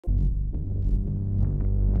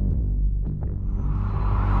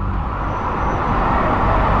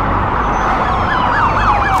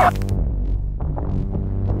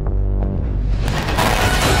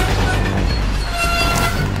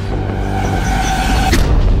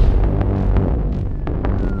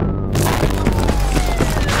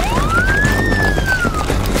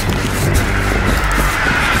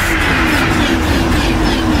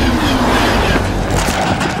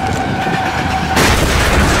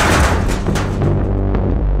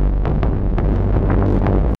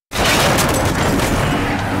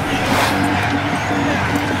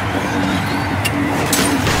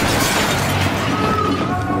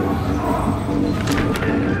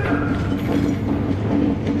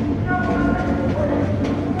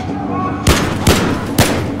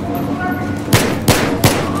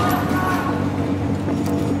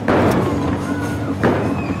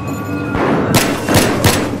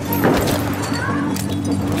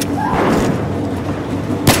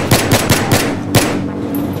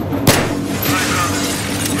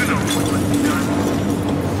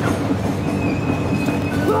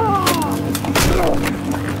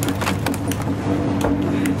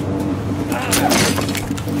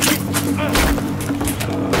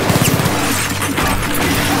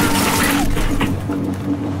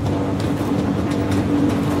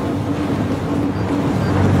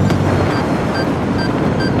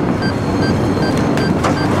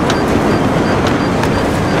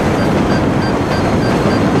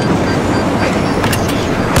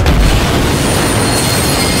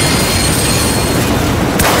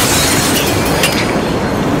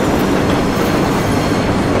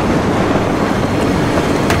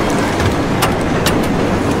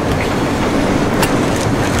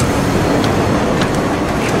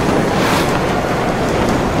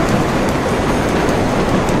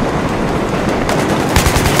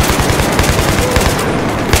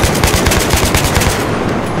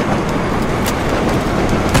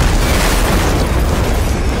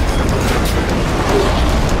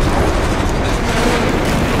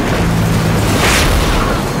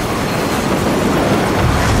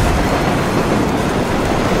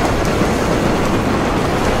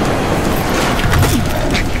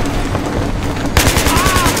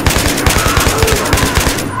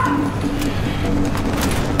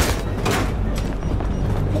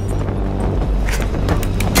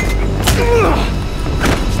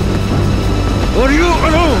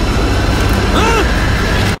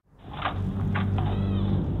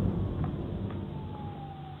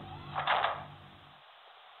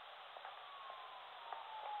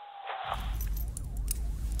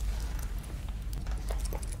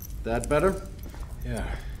That better? Yeah.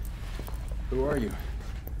 Who are you?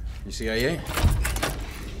 You CIA?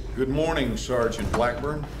 Good morning, Sergeant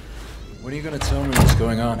Blackburn. When are you gonna tell me what's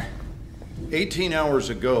going on? 18 hours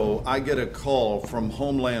ago, I get a call from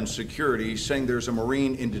Homeland Security saying there's a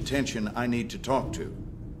Marine in detention I need to talk to.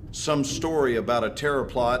 Some story about a terror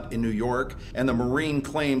plot in New York, and the Marine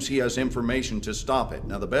claims he has information to stop it.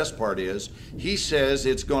 Now, the best part is, he says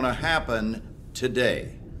it's gonna happen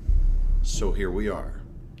today. So here we are.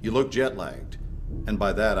 You look jet-lagged, and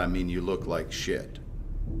by that I mean you look like shit.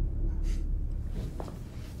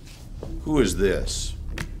 Who is this?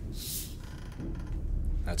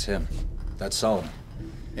 That's him. That's Solomon.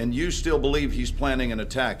 And you still believe he's planning an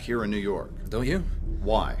attack here in New York? Don't you?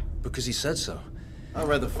 Why? Because he said so. I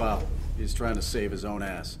read the file. He's trying to save his own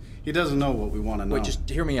ass. He doesn't know what we want to know. Wait, just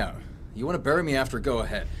hear me out. You want to bury me after, go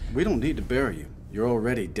ahead. We don't need to bury you. You're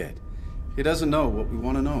already dead. He doesn't know what we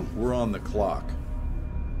want to know. We're on the clock.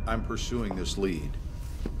 I'm pursuing this lead.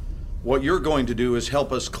 What you're going to do is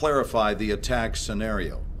help us clarify the attack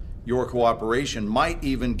scenario. Your cooperation might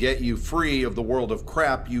even get you free of the world of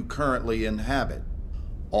crap you currently inhabit.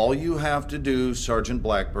 All you have to do, Sergeant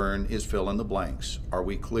Blackburn, is fill in the blanks. Are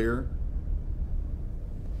we clear?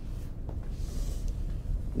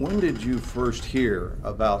 When did you first hear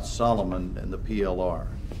about Solomon and the PLR?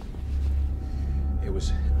 It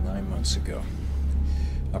was 9 months ago.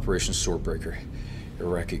 Operation Swordbreaker,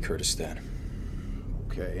 Iraqi Kurdistan.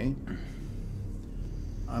 Okay.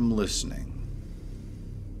 I'm listening.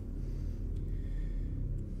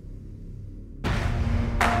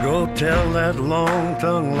 Go tell that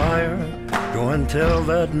long-tongued liar, go and tell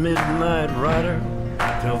that midnight rider,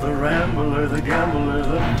 tell the rambler, the gambler,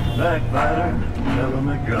 the backbiter, tell him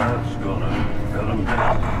that God's gonna cut him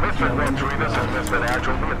down. Misfit 1-3, this is Misfit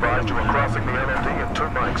Actual. We advise you are crossing the NMD in 2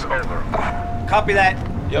 mics, over. Copy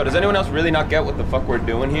that. Yo, does anyone else really not get what the fuck we're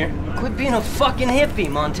doing here? Quit being a fucking hippie,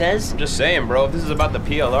 Montez. I'm just saying, bro, if this is about the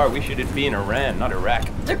PLR, we should be in Iran, not Iraq.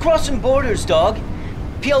 They're crossing borders, dog.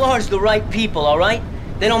 PLR's the right people, all right?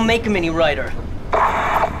 They don't make them any righter.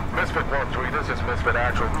 Misfit 1-3, this is Misfit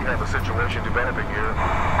Actual. We have a situation developing here.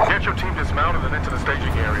 Get your team dismounted and into the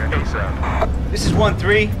staging area ASAP. This is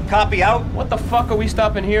 1-3. Copy out. What the fuck are we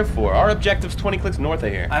stopping here for? Our objective's 20 clicks north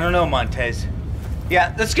of here. I don't know, Montez.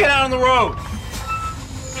 Yeah, let's get out on the road.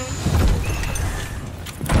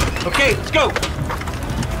 Okay, let's go.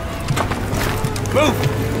 Move.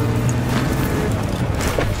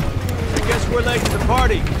 I guess we're late to the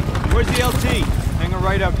party. Where's the LT? Hang her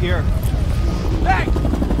right up here. Hey!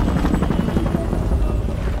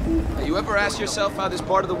 You ever ask yourself how this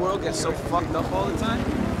part of the world gets so fucked up all the time?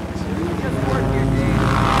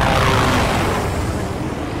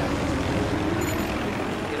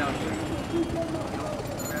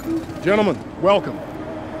 Gentlemen, welcome.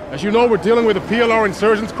 As you know, we're dealing with the PLR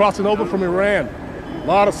insurgents crossing over from Iran. A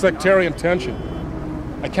lot of sectarian tension.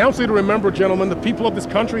 I counsel you to remember, gentlemen, the people of this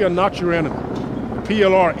country are not your enemy. The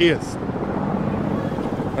PLR is.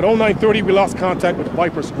 At 0930, we lost contact with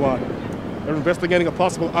Viper Squad. They're investigating a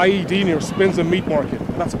possible IED near Spinza Meat Market.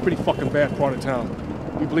 That's a pretty fucking bad part of town.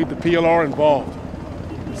 We believe the PLR involved.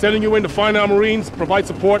 I'm sending you in to find our Marines, provide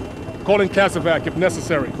support, call in Casevac if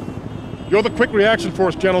necessary. You're the quick reaction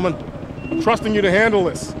force, gentlemen. I'm trusting you to handle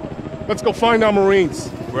this. Let's go find our Marines.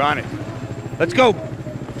 We're on it. Let's go.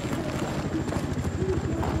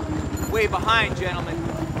 Way behind, gentlemen.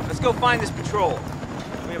 Let's go find this patrol.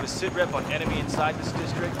 We have a sit rep on enemy inside this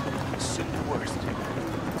district. Assume the worst.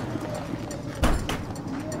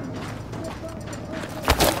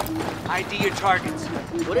 ID your targets.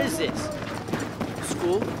 What is this?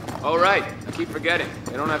 School? All right. I keep forgetting.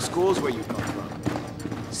 They don't have schools where you come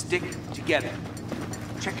from. Stick together.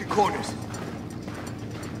 Check your corners.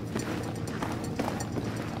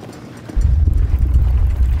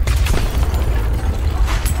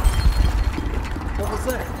 What was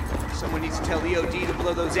that? Someone needs to tell EOD to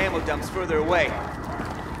blow those ammo dumps further away.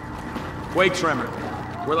 Wait, Tremor.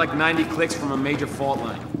 We're like 90 clicks from a major fault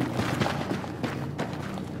line.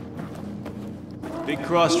 Big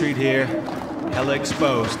cross street here. Hella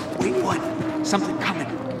exposed. Wait, what? Something coming.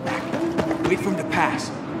 Back. Wait for him to pass.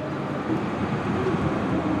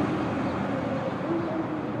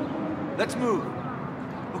 Let's move.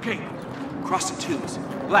 Okay. Cross the tubes.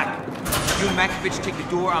 Black. You and Makovich take the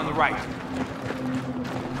door on the right.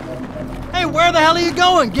 Hey, where the hell are you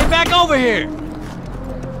going? Get back over here!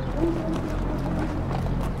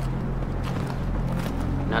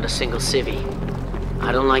 Not a single civvy.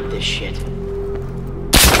 I don't like this shit.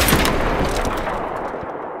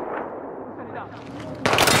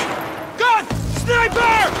 Gun!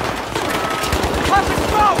 Sniper! Pop and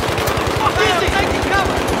smoke! Fuck easy! Taking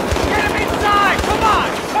cover! Get him inside! Come on!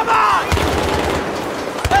 Come on!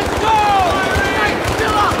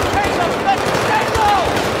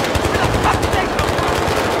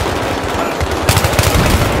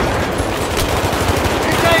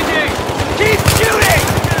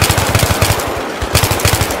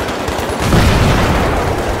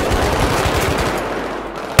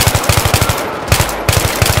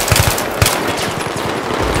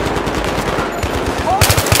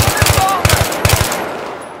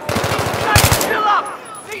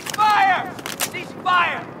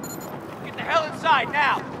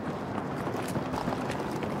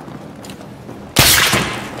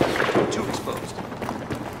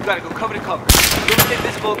 He's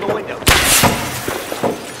invisible in the window.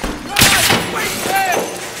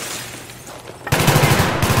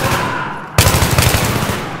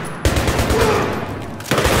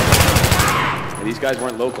 These guys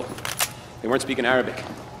weren't local. They weren't speaking Arabic.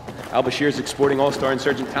 Al-Bashir's exporting all-star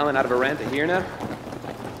insurgent talent out of Iran to here now?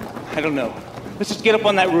 I don't know. Let's just get up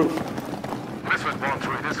on that roof. Misfit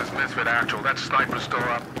 1-3, this is Misfit Actual. That sniper's still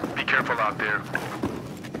up. Be careful out there.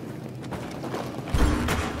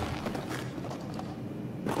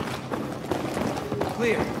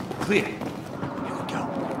 Clear. Clear. Here we go.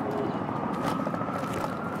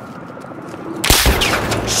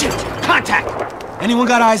 Shit! Contact! Anyone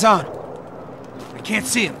got eyes on? I can't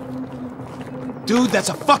see him. Dude, that's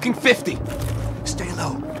a fucking 50. Stay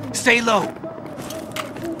low. Stay low.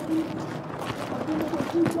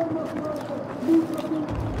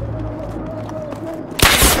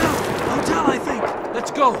 Hotel, I think. Let's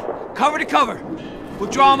go. Cover to cover. We'll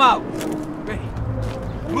draw him out. Ready.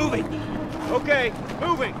 Moving. Okay,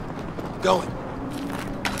 moving. Going.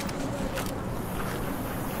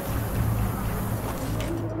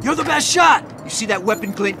 You're the best shot! You see that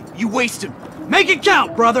weapon glint? You waste him. Make it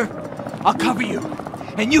count, brother! I'll cover you.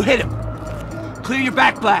 And you hit him. Clear your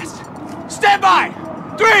back blast. Stand by!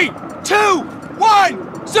 3, 2,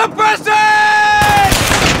 1! Suppress it!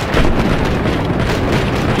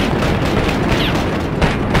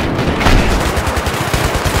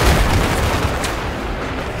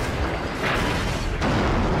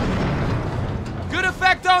 Good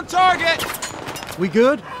effect on target! We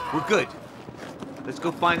good? We're good. Let's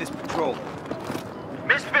go find this patrol.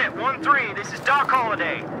 Misfit 1-3, this is Doc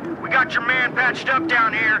Holliday. We got your man patched up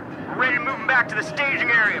down here. We're ready to move him back to the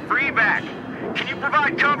staging area for evac. Can you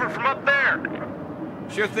provide cover from up there?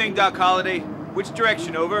 Sure thing, Doc Holliday. Which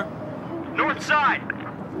direction, over? North side.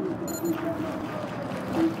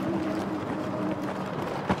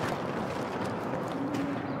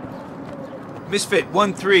 Misfit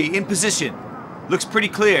 1-3, in position. Looks pretty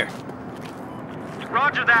clear.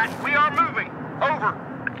 Roger that. We are moving. Over.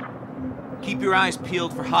 Keep your eyes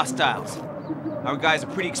peeled for hostiles. Our guys are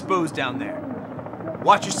pretty exposed down there.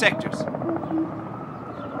 Watch your sectors.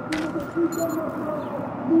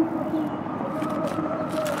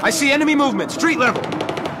 I see enemy movement, street level.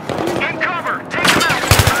 In cover. Take them out.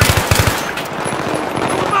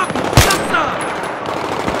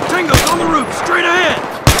 Tango's on the roof, straight ahead!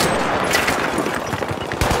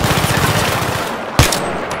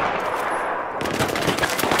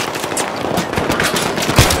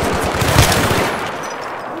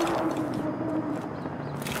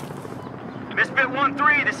 Misfit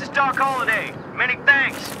 1-3, this is Doc Holliday. Many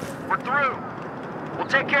thanks. We're through. We'll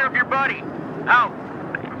take care of your buddy. Out.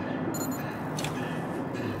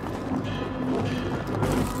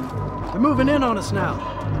 They're moving in on us now.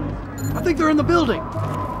 I think they're in the building.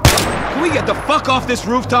 Can we get the fuck off this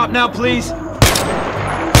rooftop now, please?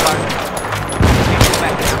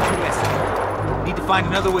 Need to find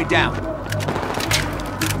another way down.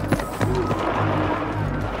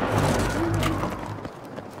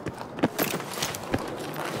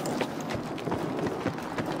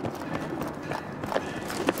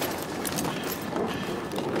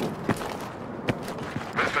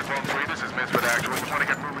 Misfit 1-3, this is Misfit Actual. We want to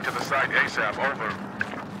get moving to the site ASAP. Over.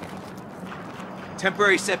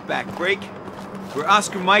 Temporary setback. Break. We're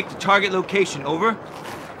Oscar Mike to target location. Over.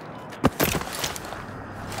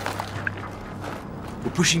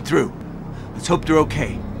 We're pushing through. Let's hope they're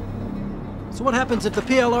okay. So what happens if the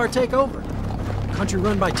PLR take over? A country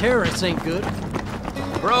run by terrorists ain't good.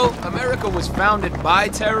 Bro, America was founded by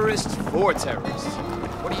terrorists for terrorists.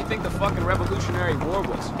 What do you think the fucking Revolutionary War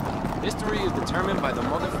was? History is determined by the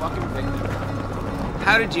motherfucking victor.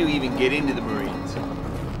 How did you even get into the Marines?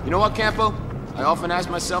 You know what, Campo? I often ask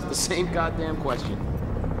myself the same goddamn question.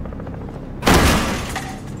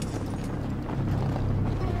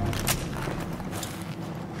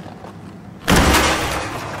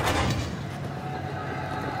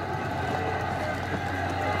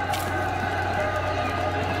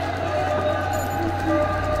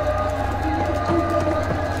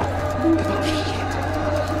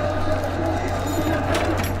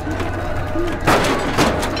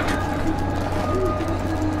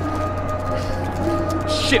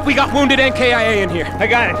 Shit, we got wounded MKIA in here. I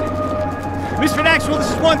got it. Misfit Actual, this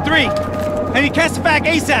is 1-3. I need CASEVAC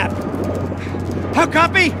ASAP. How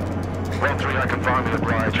copy? 1-3, I confirm the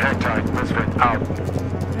oblige. Hang tight. Misfit out.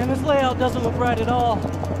 Man, this layout doesn't look right at all.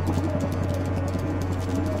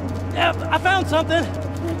 Yeah, I found something.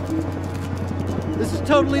 This is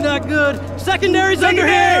totally not good. Secondary's under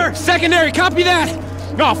here! Secondary, copy that!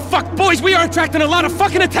 Oh, fuck, boys, we are attracting a lot of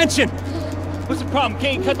fucking attention! What's the problem?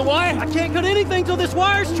 Can't you cut the wire? I can't cut anything till this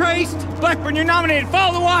wire's traced! Blackburn, you're nominated.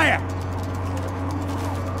 Follow the wire!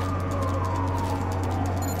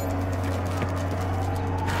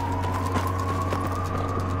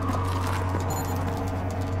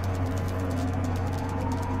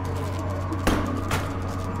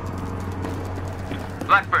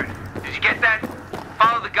 Blackburn, did you get that?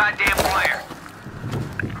 Follow the goddamn wire.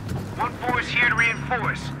 1-4 is here to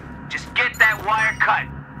reinforce. Just get that wire cut.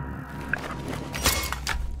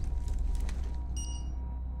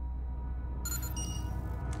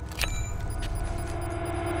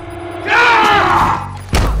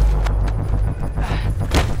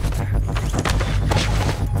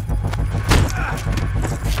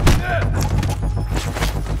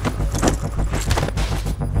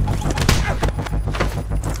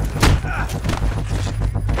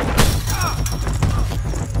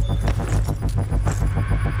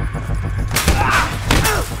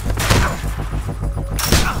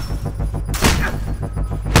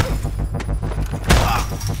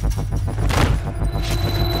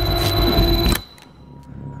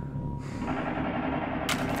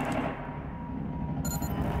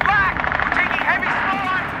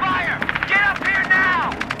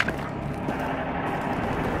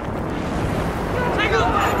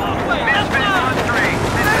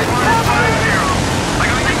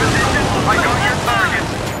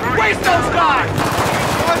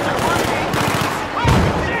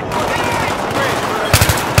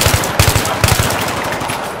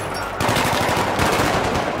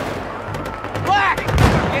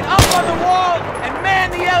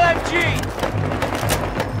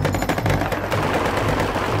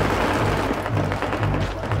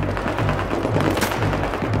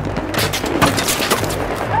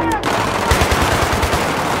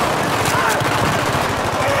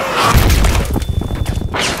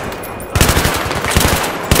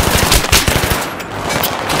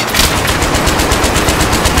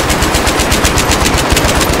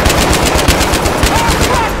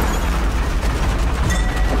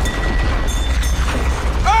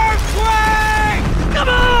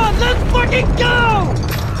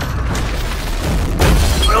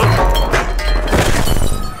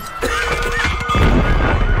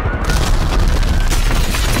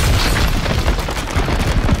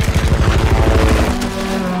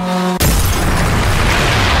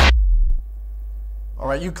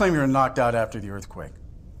 You claim you were knocked out after the earthquake.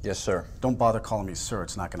 Yes, sir. Don't bother calling me sir,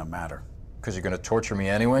 it's not gonna matter. Because you're gonna torture me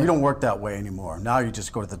anyway? We don't work that way anymore. Now you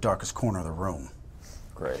just go to the darkest corner of the room.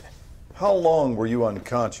 Great. How long were you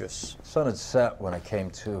unconscious? Sun had set when I came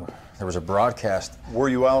to. There was a broadcast. Were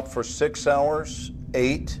you out for 6 hours?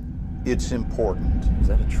 8? It's important. Is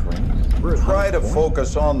that a train? Try to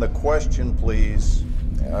focus on the question, please.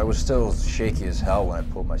 Yeah, I was still shaky as hell when I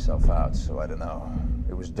pulled myself out, so I don't know.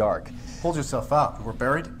 It was dark. Pulled yourself out? You were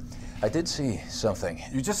buried? I did see something.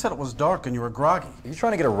 You just said it was dark and you were groggy. Are you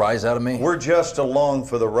trying to get a rise out of me? We're just along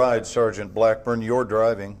for the ride, Sergeant Blackburn. You're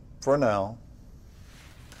driving. For now.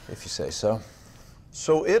 If you say so.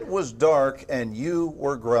 So it was dark and you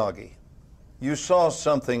were groggy. You saw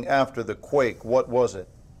something after the quake. What was it?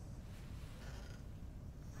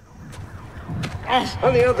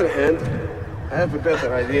 On the other hand, I have a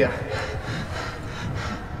better idea.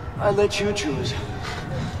 I'll let you choose.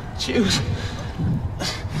 Choose?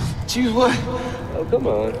 Choose what? Oh, come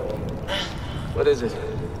on. What is it?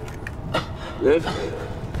 Live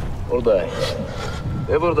or die?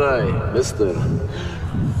 Live or die, mister.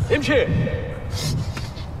 Imshi!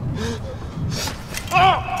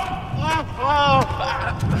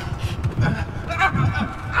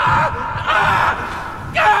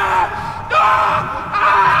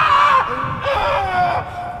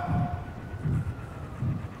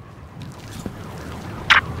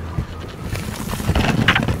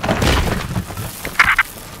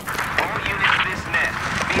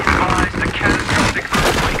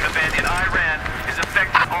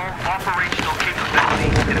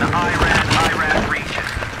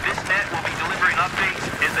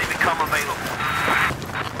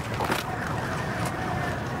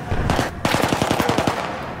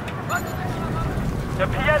 The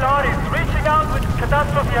PLR is reaching out with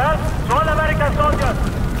catastrophe help to all American soldiers.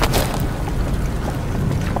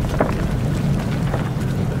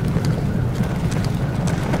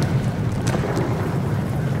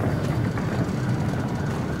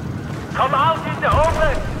 Come out in the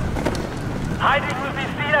open. Hiding will be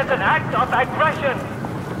seen as an act of aggression.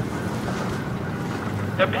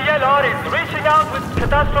 The PLR is reaching out with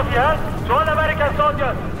catastrophe help to all American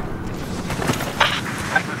soldiers.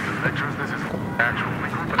 Lectures, this is actual. We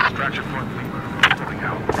group an extraction point. Pulling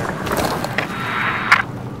out.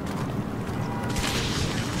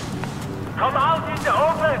 Come on!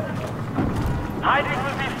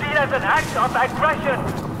 as an act of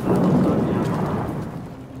aggression.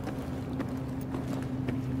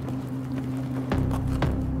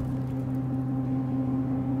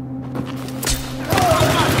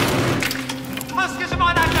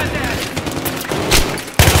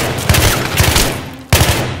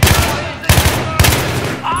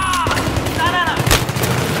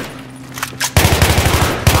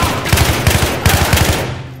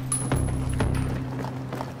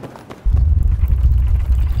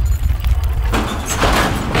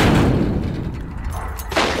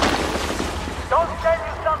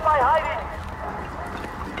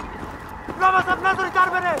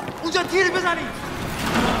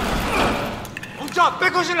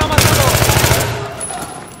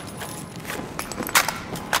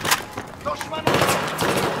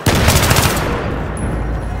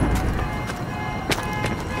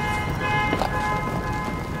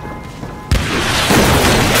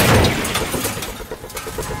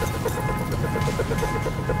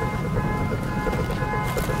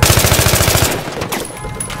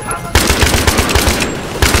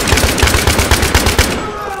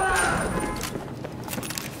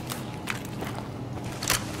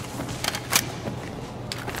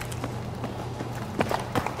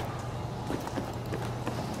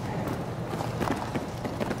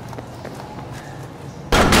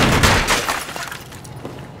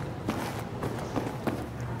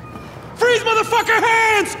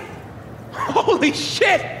 Holy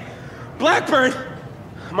shit! Blackburn!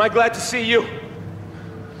 Am I glad to see you.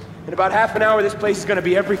 In about half an hour, this place is gonna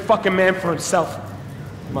be every fucking man for himself.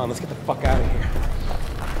 Come on, let's get the fuck out of here.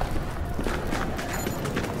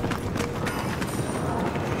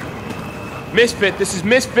 Misfit, this is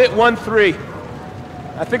Misfit 1-3.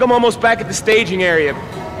 I think I'm almost back at the staging area.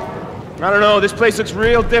 I don't know, this place looks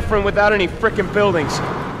real different without any frickin' buildings. Do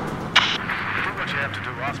what you have to do.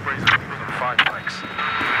 Osprey's in the 5 blanks.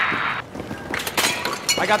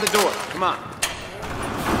 I got the door. Come on.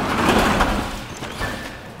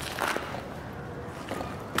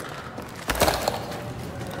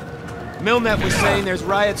 Milnet was saying there's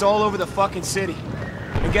riots all over the fucking city.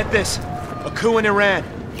 And get this, a coup in Iran.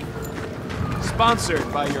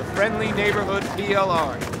 Sponsored by your friendly neighborhood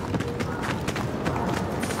PLR.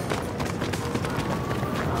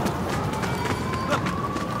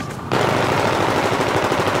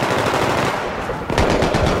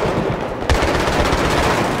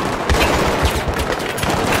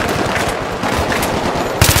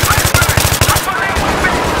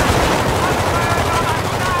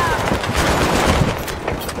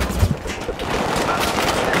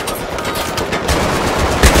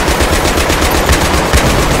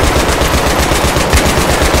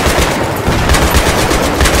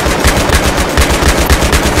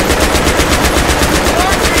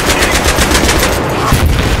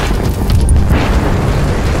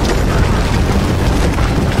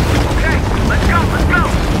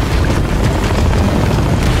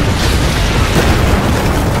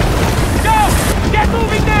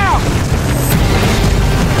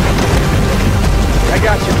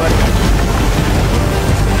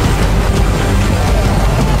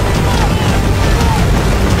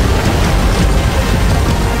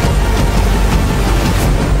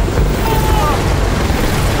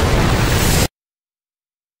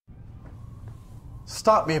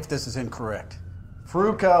 Stop me if this is incorrect.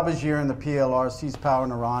 Farouk al-Bashir and the PLR seized power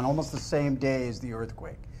in Iran almost the same day as the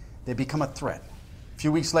earthquake. They become a threat. A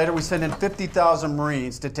few weeks later, we send in 50,000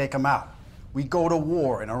 Marines to take them out. We go to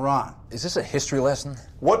war in Iran. Is this a history lesson?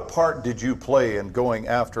 What part did you play in going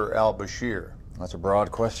after al-Bashir? That's a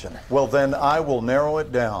broad question. Well, then I will narrow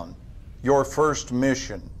it down. Your first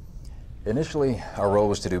mission. Initially, our role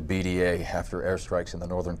was to do BDA after airstrikes in the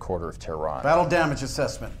northern quarter of Tehran. Battle damage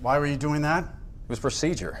assessment. Why were you doing that? It was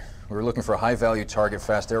procedure. We were looking for a high-value target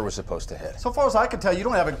Fast Air was supposed to hit. So far as I can tell, you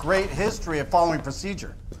don't have a great history of following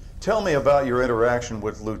procedure. Tell me about your interaction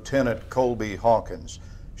with Lieutenant Colby Hawkins.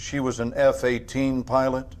 She was an F-18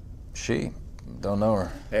 pilot? She? Don't know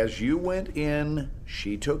her. As you went in,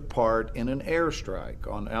 she took part in an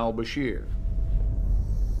airstrike on al-Bashir.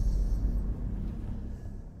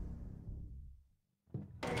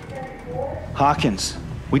 Hawkins,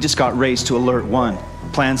 we just got raised to Alert 1.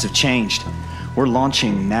 Plans have changed. We're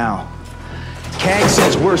launching now. CAG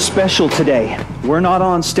says we're special today. We're not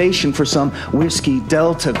on station for some Whiskey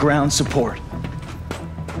Delta ground support.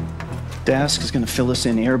 Dask is going to fill us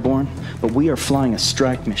in airborne, but we are flying a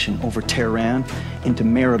strike mission over Tehran into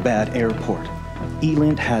MKIceAndFire Airport.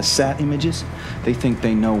 Elint has sat images. They think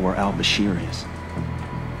they know where al-Bashir is.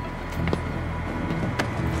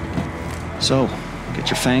 So, get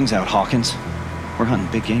your fangs out, Hawkins. We're hunting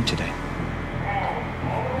big game today.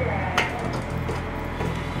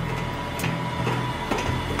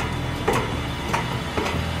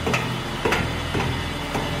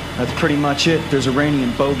 That's pretty much it. There's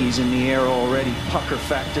Iranian bogeys in the air already. Pucker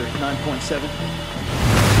factor 9.7.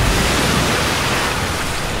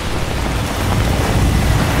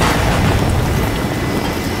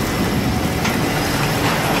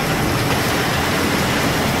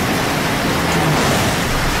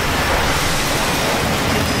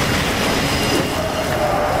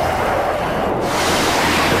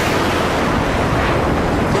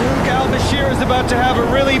 Is about to have a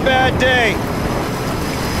really bad day.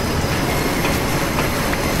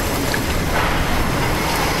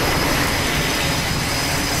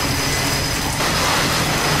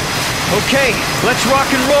 Okay, let's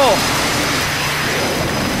rock and roll.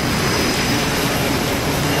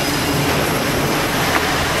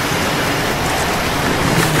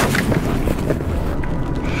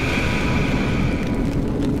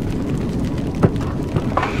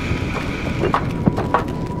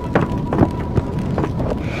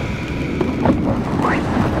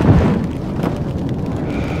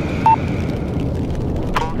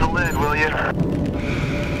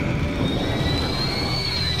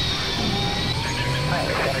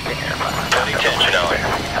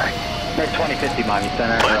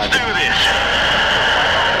 Let's do this!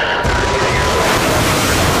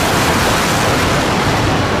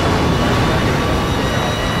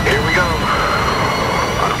 Here we go.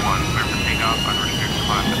 Auto 1, clear for takeoff, unrestricted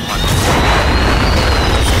climb to flight.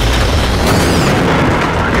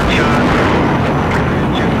 Good shot.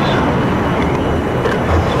 Engines.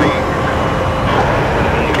 Speed.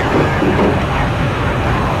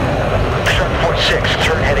 Shark 46,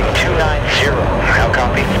 turn heading 290. How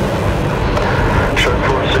copy? Shark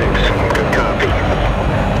 46, good copy.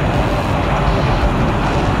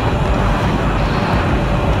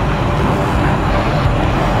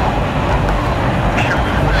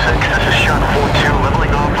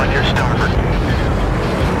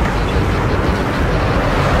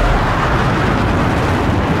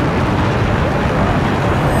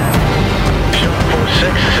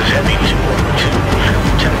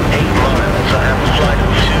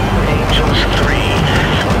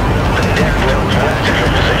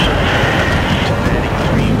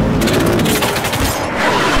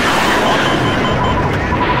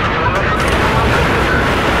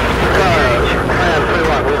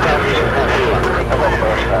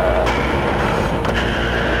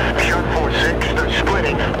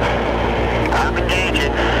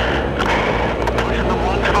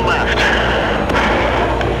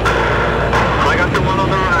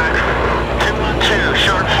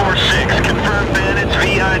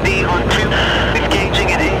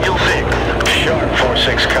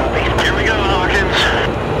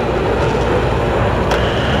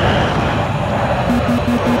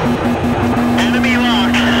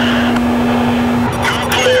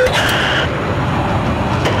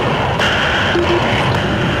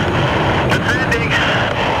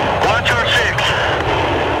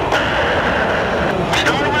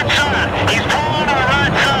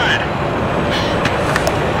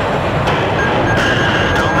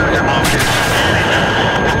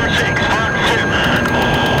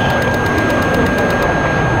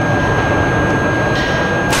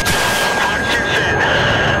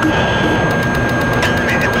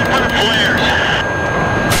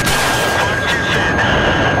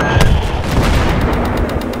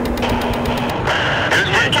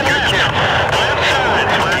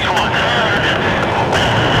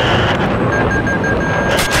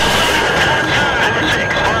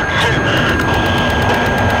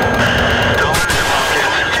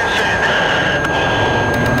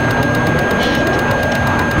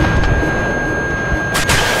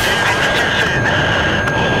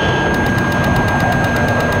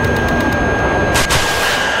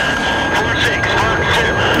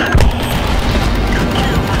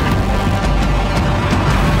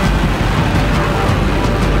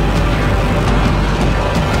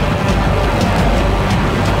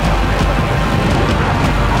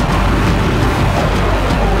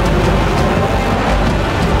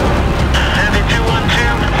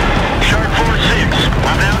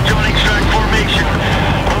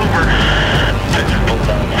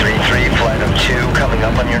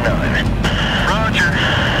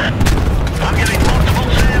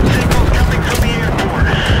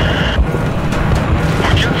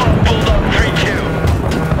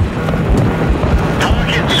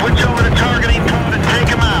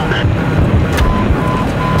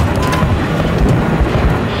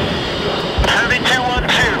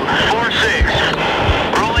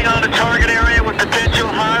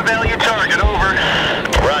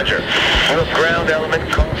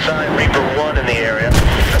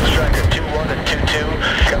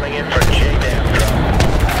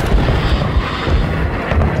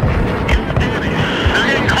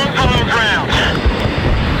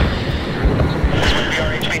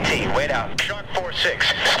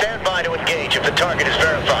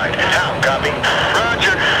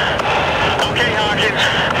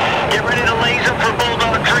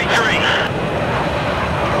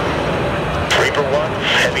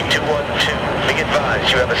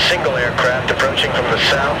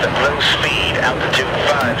 south at low speed, altitude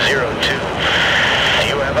 502. Do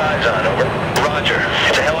you have eyes on, over? Roger.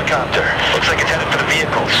 It's a helicopter. Looks like it's headed for the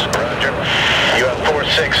vehicles. Roger. You have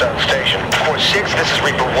 4-6 on station. 4-6, this is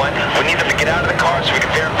Reaper 1. We need them to get out of the car so we can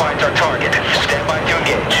verify it's our target. Stand by to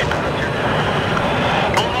engage.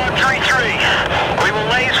 Bulldog 3-3. We will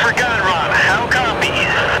laze for gun run. How copy?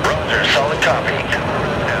 Roger, solid copy.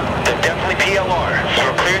 They're definitely PLR. You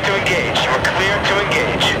are clear to engage. You are clear to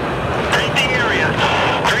engage. Read the area.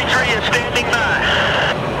 3-3 is standing by.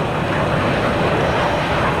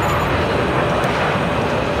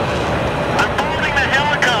 I'm boarding the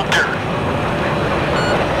helicopter.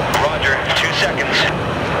 Roger, 2 seconds.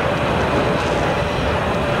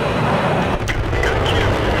 Good cue.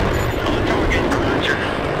 On target, Roger.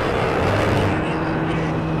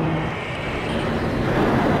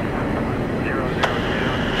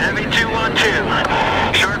 Heavy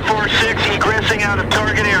 212. Shark 4-6 egressing out of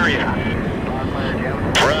target area.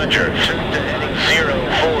 Roger, turn to heading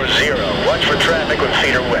 040. Watch for traffic when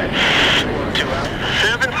feet are wet. 2 out.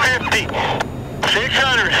 750.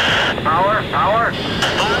 600. Power.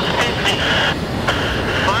 550.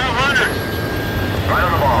 500. Right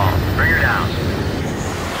on the ball. Bring her down.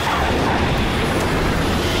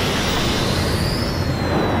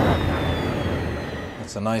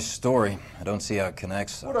 It's a nice story. I don't see how it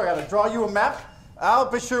connects. What, do I gotta draw you a map?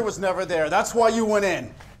 Al-Bashir was never there. That's why you went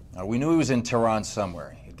in. We knew he was in Tehran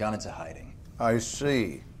somewhere. He'd gone into hiding. I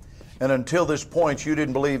see. And until this point, you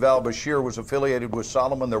didn't believe al-Bashir was affiliated with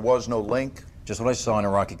Solomon? There was no link? Just what I saw in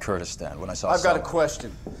Iraqi Kurdistan when I saw I've got a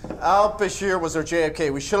question. Al-Bashir was our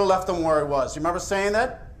JFK. We should have left him where he was. You remember saying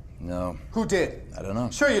that? No. Who did? I don't know.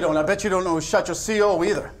 Sure you don't. I bet you don't know who shot your CO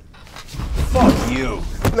either. Fuck you.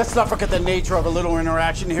 Let's not forget the nature of a little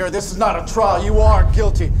interaction here. This is not a trial. You are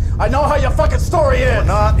guilty. I know how your fucking story is. We're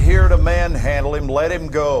not here to manhandle him. Let him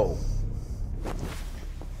go.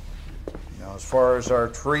 Now, as far as our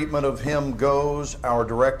treatment of him goes, our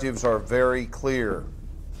directives are very clear.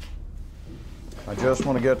 I just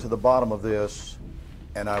want to get to the bottom of this,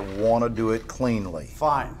 and I want to do it cleanly.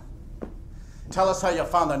 Fine. Tell us how you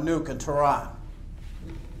found the nuke in Tehran.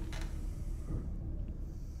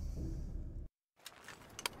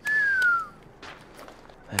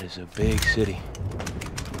 That is a big city.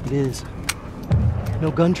 It is. No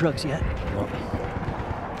gun trucks yet. No.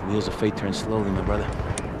 The wheels of fate turn slowly, my brother.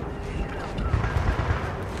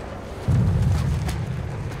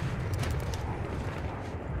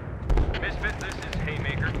 Misfit, this is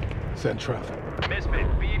Haymaker. Send traffic. Misfit,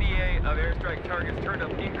 BDA of airstrike targets turned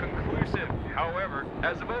up inconclusive. However,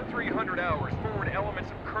 as of 0300 hours, forward elements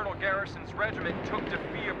of Colonel Garrison's regiment took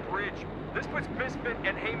Defia Bridge. This puts Misfit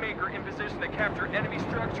and Haymaker in position to capture enemy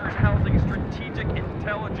structures housing strategic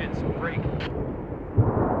intelligence. Break.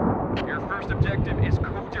 Your first objective is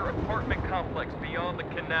Kodir apartment complex beyond the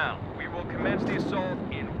canal. We will commence the assault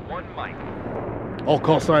in 1 mic. All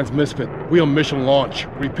call signs Misfit. We on mission launch.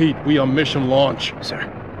 Repeat, we on mission launch. Sir.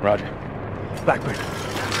 Roger. Blackbird.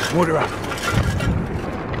 Mortar out.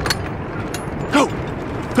 Go!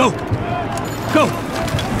 Go! Go!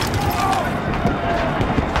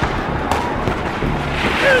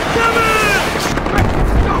 Incoming!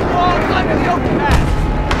 Don't walls under the open path!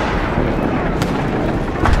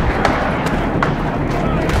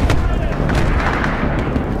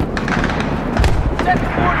 Set the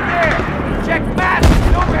border there! Check fast!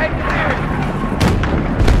 Overhead clearing!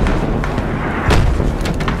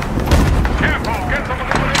 Careful! Get some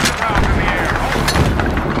illumination rounds in the air!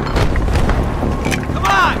 Come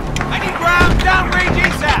on! I need ground downrange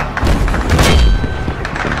ASAP!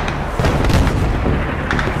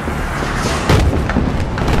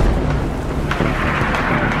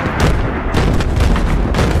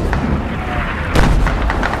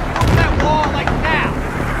 Open that wall like now!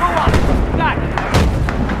 Go on! Got it!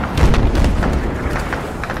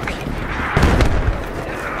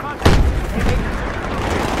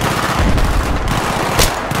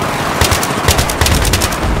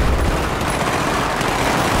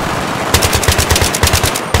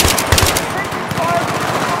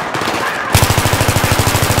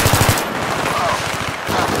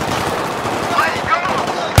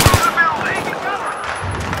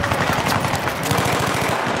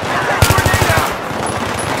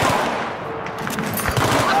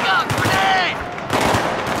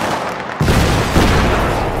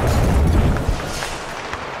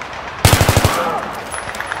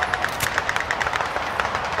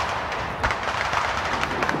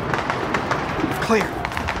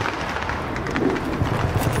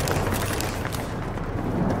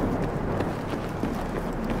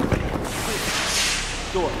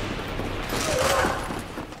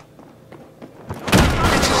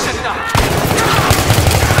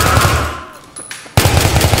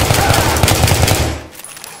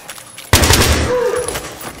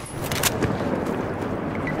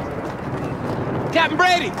 Captain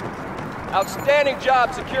Brady! Outstanding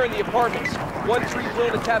job securing the apartments. 1-3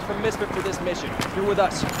 flown a tap from Misfit for this mission. You're with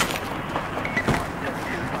us.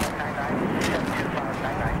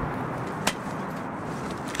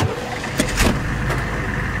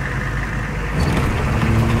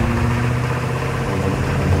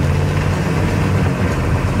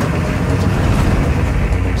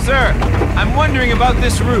 Sir, I'm wondering about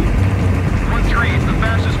this route. 1-3, it's the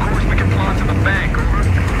fastest course we can plot to the bank, over.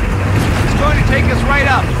 It's going to take us right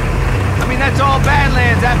up. I mean, that's all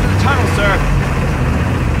Badlands after the tunnel, sir.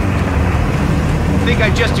 I think I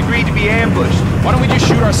just agreed to be ambushed. Why don't we just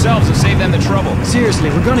shoot ourselves and save them the trouble? Seriously,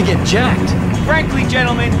 we're gonna get jacked. Frankly,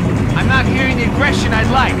 gentlemen, I'm not hearing the aggression I'd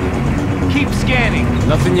like. Keep scanning.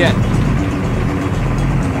 Nothing yet.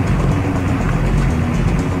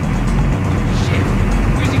 Shit.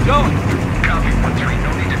 Where's he going? Copy, 1-3, no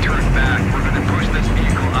need to turn back. We're gonna push this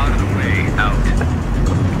vehicle out of the way, out.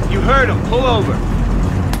 You heard him. Pull over.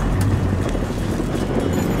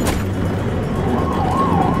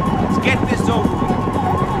 Let's get this over with.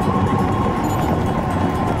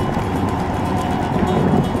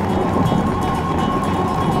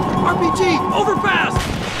 RPG, overpass!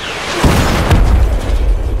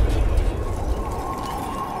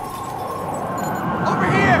 Over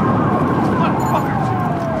here! Motherfuckers!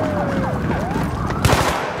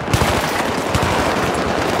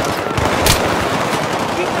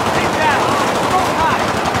 Keep the thing down! Go high!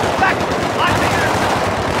 Back! Line there!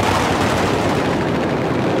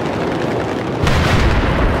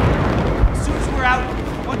 As soon as we're out, I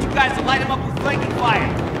want you guys to light them up with flanking fire.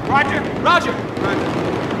 Roger? Roger! Roger.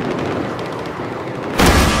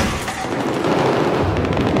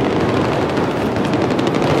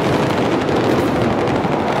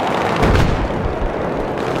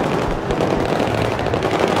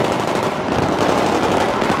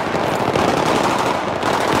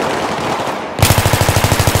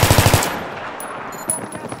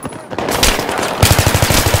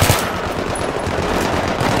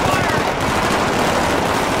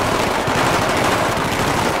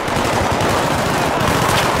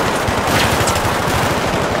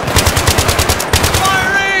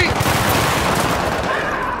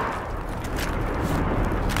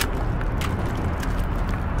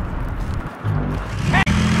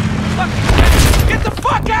 Get the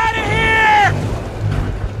fuck out of here!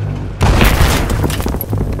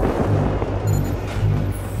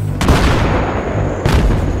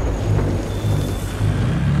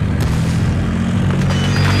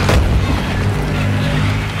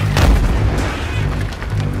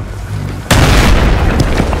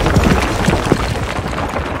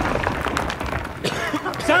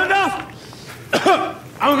 Sound off!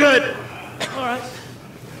 I'm good. All right.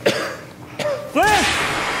 Flash!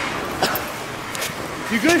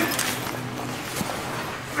 You good?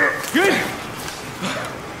 Good?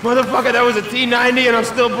 Motherfucker, that was a T-90 and I'm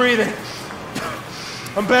still breathing.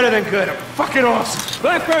 I'm better than good. I'm fucking awesome.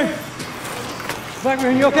 Blackburn!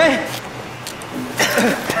 Blackburn, you okay?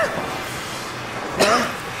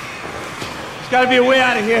 There's gotta be a way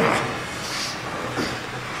out of here.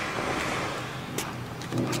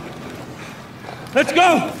 Let's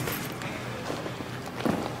go!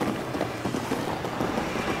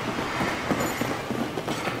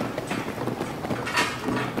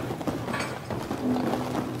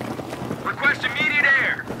 Request immediate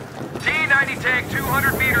air. T-90 tank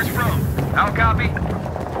 200 meters from. How copy?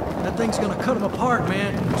 That thing's gonna cut them apart,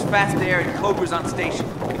 man. There's fast air and Cobra's on station.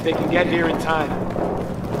 If they can get here in time.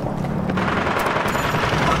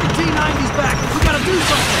 Fucking T-90's back. We gotta do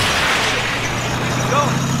something.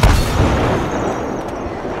 Go.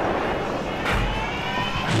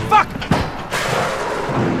 Fuck!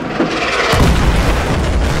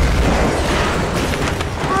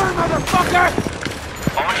 Burn, motherfucker!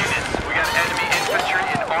 All units, we got enemy infantry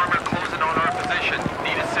and armor closing on our position.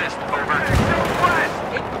 Need assist, over.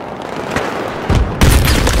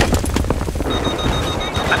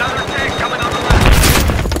 Another tank coming on the left.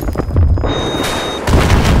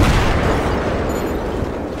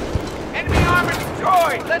 Enemy armor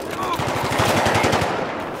destroyed!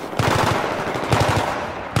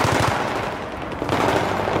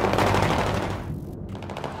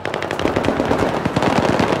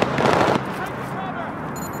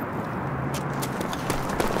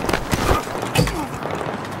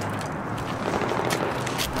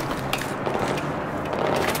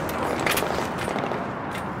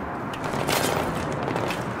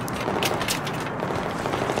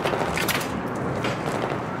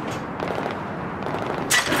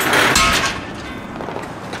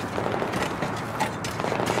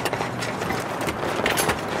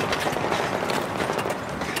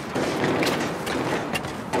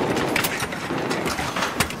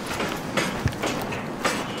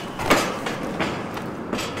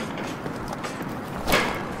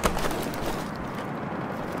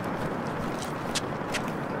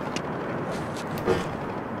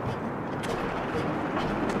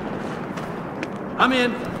 I'm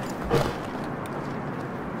in.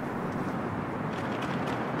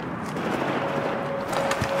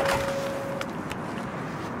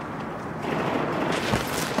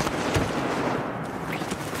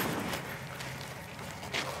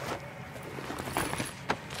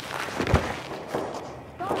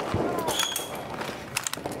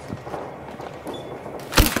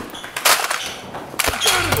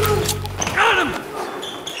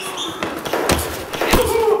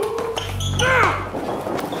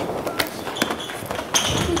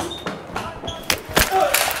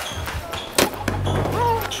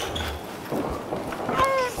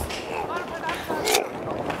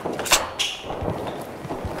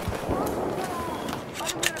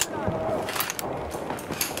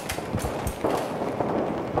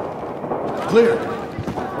 Clear.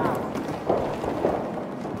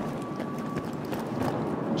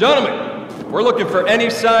 Gentlemen, we're looking for any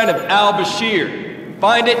sign of al-Bashir.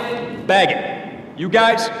 Find it, bag it. You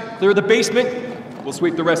guys, clear the basement. We'll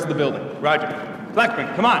sweep the rest of the building. Roger.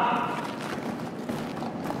 Blackburn, come on.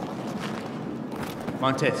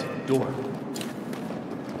 Montez, door.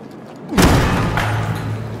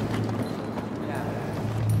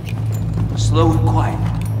 Slow and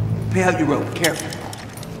quiet. Pay out your rope, careful.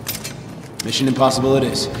 Mission impossible it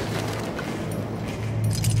is.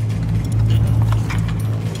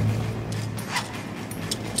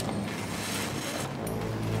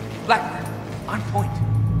 Blackburn, on point.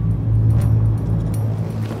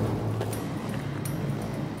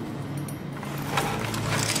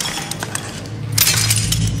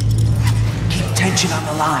 Keep tension on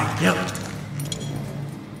the line. Yep.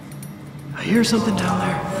 I hear something down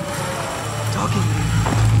there. Talking to me.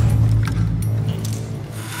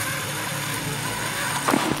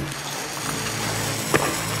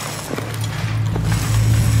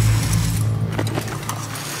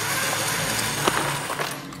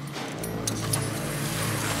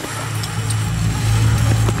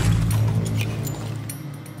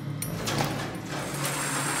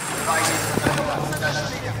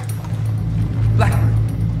 Blackburn,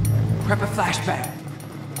 prep a flashbang.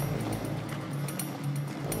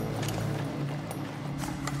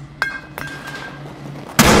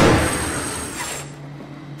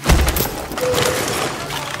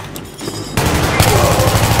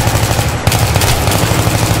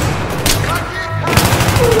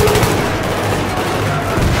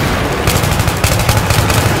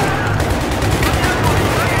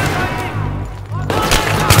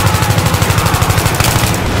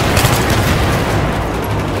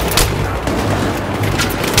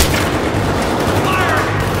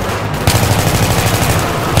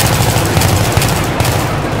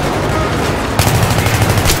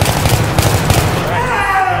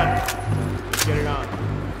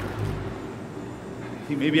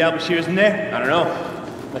 Maybe al-Bashir's in there? I don't know.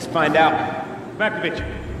 Let's find out. Markovich,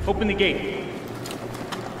 open the gate.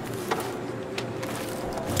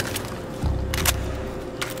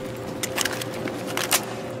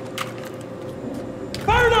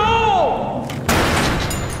 Fire in the hole!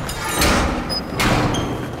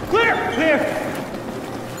 Clear! Clear!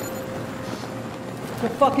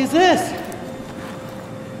 What the fuck is this?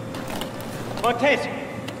 Montez!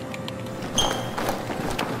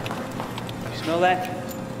 You smell that?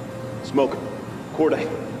 Smoke.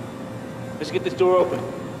 Cordite. Let's get this door open.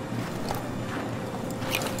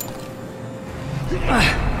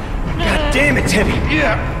 God damn it, Teddy!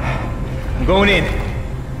 Yeah! I'm going in.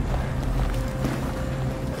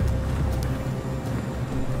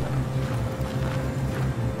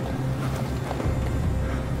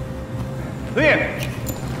 Clear!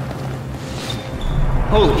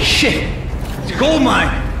 Holy shit! It's a gold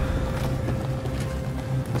mine!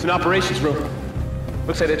 It's an operations room.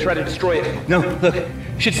 Looks like they tried to destroy it. No, look,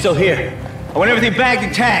 shit's still here. I want everything bagged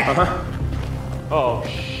and tagged. Uh-huh. Oh,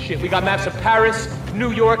 shit. We got maps of Paris,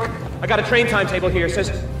 New York. I got a train timetable here. It says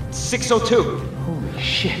 6:02. Holy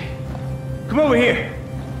shit. Come over here.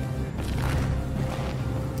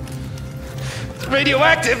 It's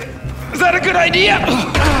radioactive. Is that a good idea?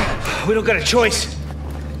 We don't got a choice.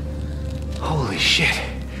 Holy shit.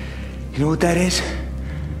 You know what that is?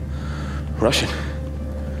 Russian.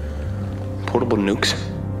 Portable nukes.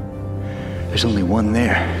 There's only one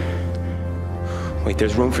there. Wait,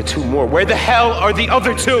 there's room for two more. Where the hell are the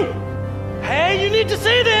other two? Hey, you need to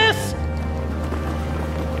see this!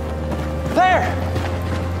 There!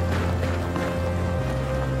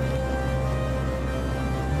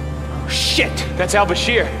 Oh, shit! That's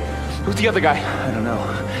al-Bashir. Who's the other guy? I don't know.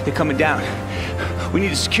 They're coming down. We need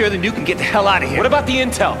to secure the nuke and get the hell out of here. What about the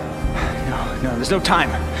intel? No, there's no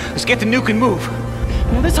time. Let's get the nuke and move.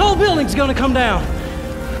 Now, this whole building's gonna come down.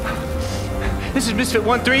 This is Misfit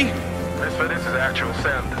 1-3. Misfit Alpha, this is actual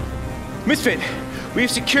send. Misfit, we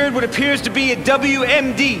have secured what appears to be a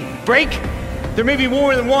WMD. Break? There may be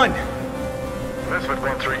more than one. Misfit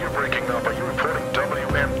 1-3, you're breaking up. Are you reporting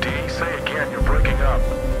WMD? Say again, you're breaking up.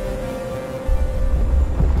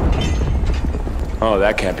 Oh,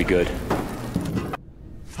 that can't be good.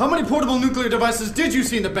 How many portable nuclear devices did you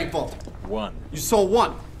see in the bank vault? One. You saw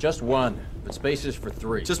one? Just one, but space is for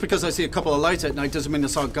three. Just because I see a couple of lights at night doesn't mean I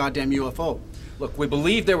saw a goddamn UFO. Look, we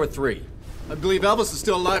believe there were three. I believe Elvis is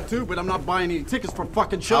still alive too, but I'm not buying any tickets for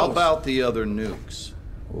fucking shows. How about the other nukes?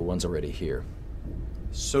 Well, one's already here.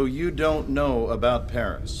 So you don't know about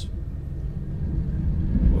Paris?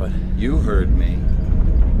 What? You heard me.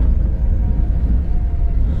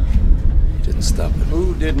 He didn't stop it.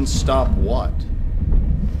 Who didn't stop what?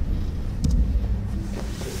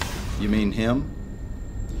 You mean him?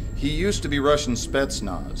 He used to be Russian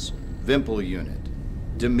Spetsnaz, Vimpel unit.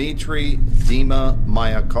 Dmitry Dima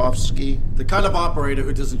Mayakovsky. The kind of operator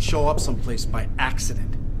who doesn't show up someplace by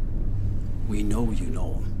accident. We know you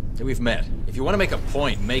know him. Hey, we've met. If you want to make a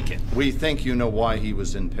point, make it. We think you know why he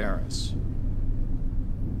was in Paris.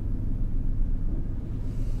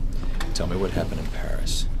 Tell me what happened in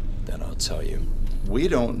Paris. Then I'll tell you. We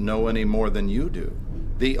don't know any more than you do.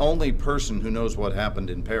 The only person who knows what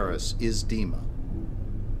happened in Paris is Dima.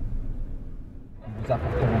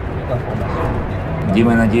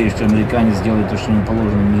 Дима, надеюсь, что американец сделает то, что ему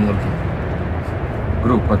положено в Нью-Йорке.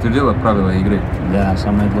 Группа подтвердила правила игры? Да,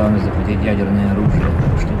 самое главное захватить ядерное оружие,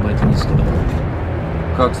 чтобы это не стоило.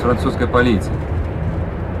 Как с французской полицией?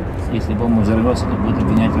 Если бомба взорвется, то будет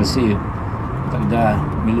обвинять Россию. Тогда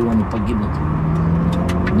миллионы погибнут.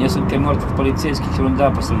 Несколько мертвых полицейских —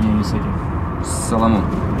 ерунда по сравнению с этим. Соломон,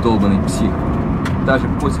 долбанный псих. Даже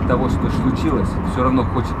после того, что случилось, все равно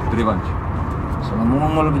хочет реванш.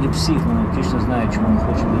 Соломон может быть и псих, но отлично знает, чего он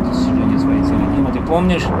хочет для достижения своей цели. Дима, ты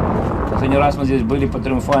помнишь? Последний раз мы здесь были по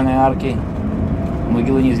Триумфальной арке,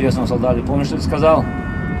 могилы неизвестного солдата. Помнишь, что ты сказал?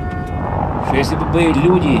 Что если бы были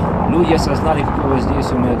люди осознали, какое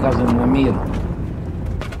воздействие мы оказываем на мир.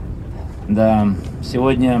 Да,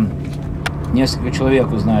 сегодня несколько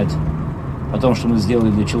человек узнает о том, что мы сделали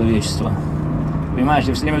для человечества. Понимаешь,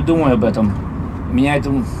 я все время думаю об этом. Меня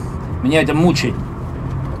это мучает.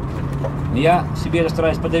 Но я себе это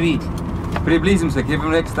стараюсь подавить. Приблизимся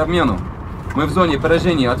к обмену. Мы в зоне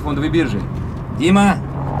поражения от фондовой биржи. Дима,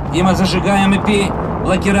 зажигаем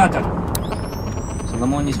IP-блокиратор.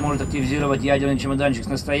 Соломон не сможет активизировать ядерный чемоданчик с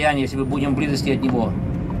расстояния, если мы будем в близости от него.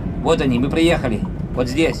 Вот они, мы приехали. Вот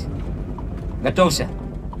здесь. Готовься.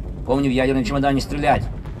 Помни, в ядерный чемодан не стрелять.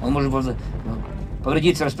 Он может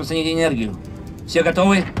повредиться, распространить энергию. Все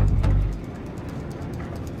готовы?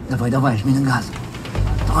 Давай, жми на газ.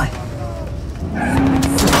 Давай.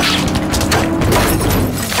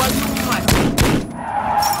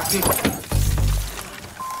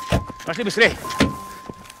 Пошли быстрей.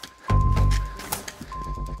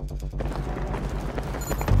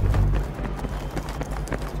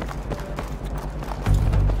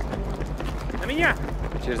 На меня!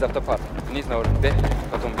 Через автопарк. Вниз на уровень Б,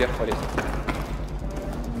 потом вверх по лестнице.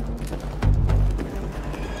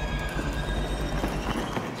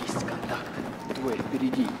 Есть контакт. Двое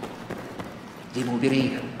впереди. Дима, убери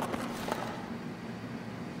их.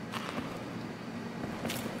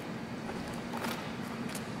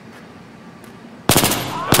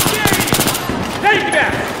 Дай тебя!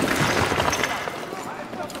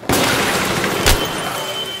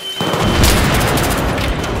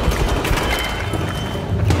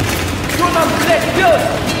 Что нам, блядь, делать?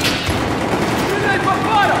 Стреляй по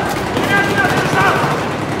фарам! Меня не держал!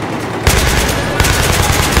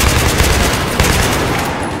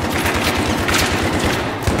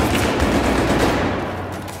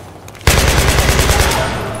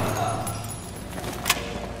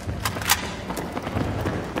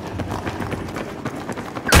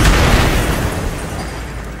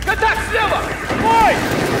 Контакт слева! Ой!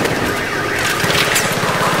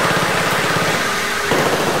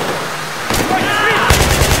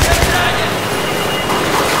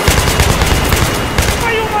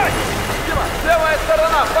 Твою мать! Дима, левая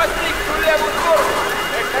сторона! Пошли в левую сторону!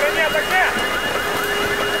 К стороне от огня!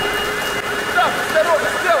 Там, дорога,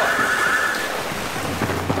 слева!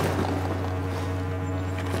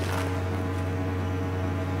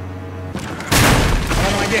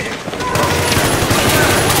 Давай, иди!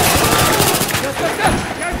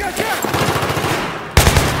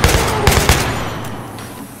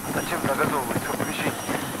 Зачем многодомный движение?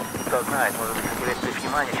 Кто знает, может быть, хотели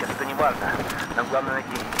внимание, сейчас это не важно. Нам главное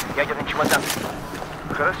найти ядерный чемодан.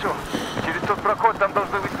 Хорошо. Через тот проход там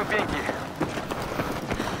должны быть ступеньки.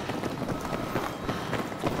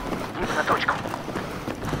 Иди на точку.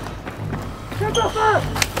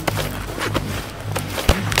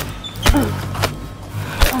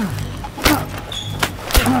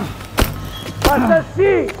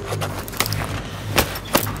 Отсоси!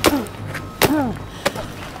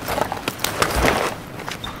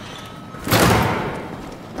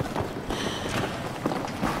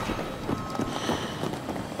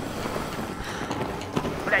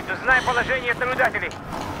 Блять, узнай положение наблюдателей.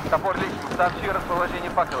 Топор лично, сообщи расположение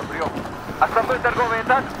факела, прием. Основной торговый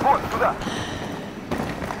этаж, вот, туда.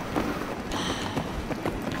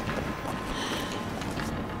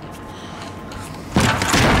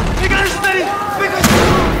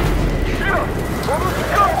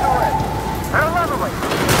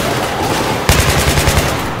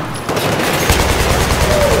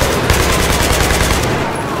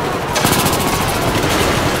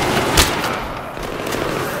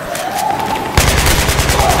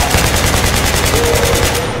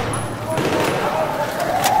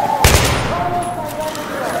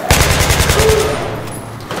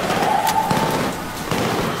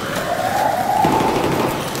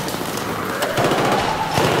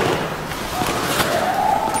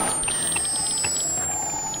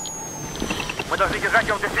 Мы должны держать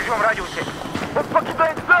его в достижимом радиусе. Он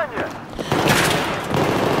покидает здание!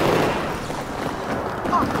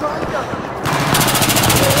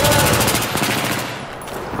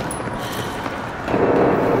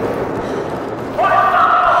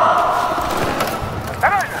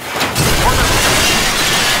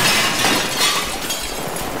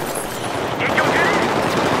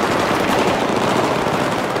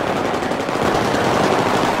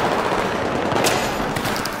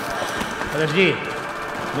 Подожди,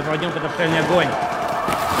 мы проводим подобрательный огонь.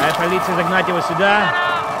 Дай полиции загнать его сюда,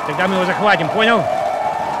 тогда мы его захватим, понял?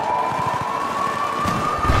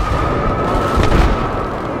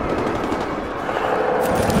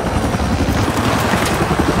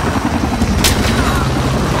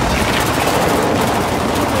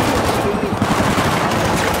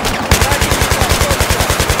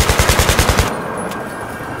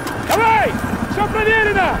 Давай! Все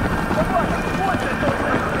проверено!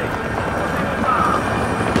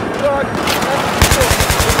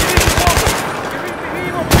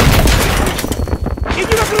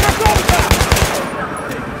 Иди вокруг автобуса!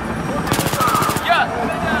 Я!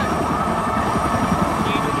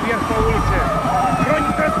 Они идут вверх по улице.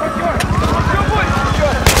 Бронетранспортер! Все больше,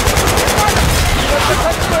 черт!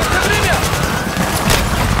 Это время!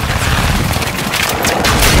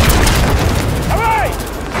 Давай!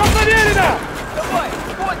 Все проверено! Давай,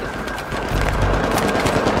 уходим!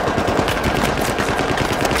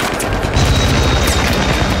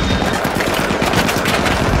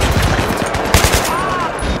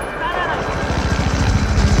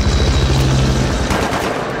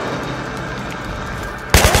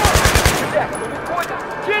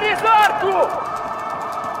 Через арку!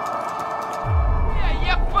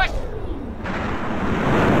 Я пош...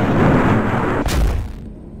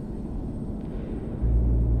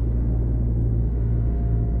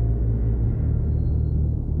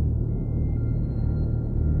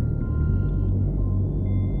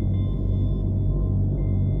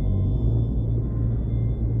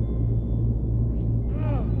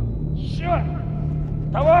 Черт!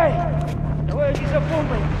 Давай! Давай, иди за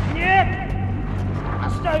помпой! Нет!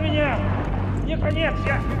 Оставь меня! Не конец,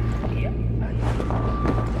 я...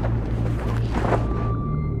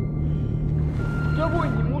 Кого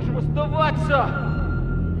не можем оставаться?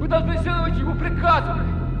 Мы должны следовать его приказам!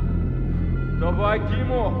 Давай,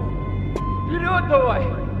 Тимо! Вперед давай!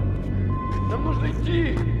 Нам нужно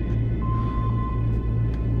идти!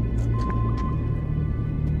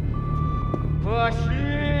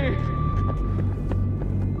 Пошли!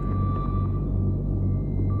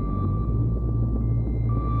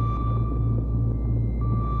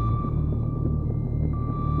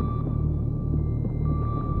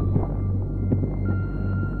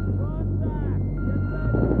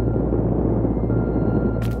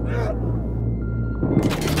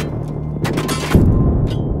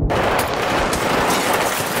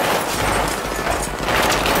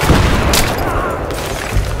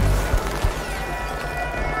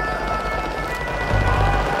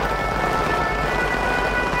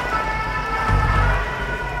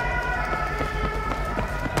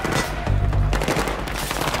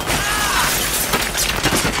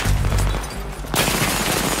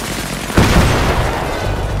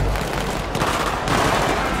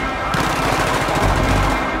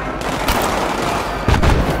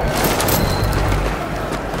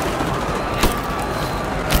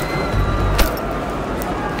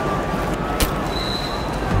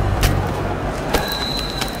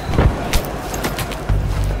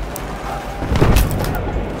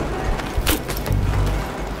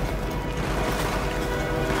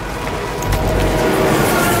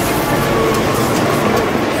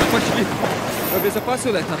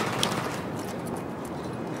 обезопасил это?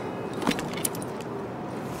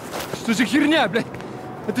 Что за херня, блядь?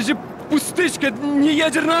 Это же пустышка, не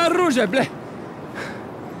ядерное оружие, блядь!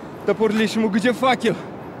 Топор лишнему, где факел?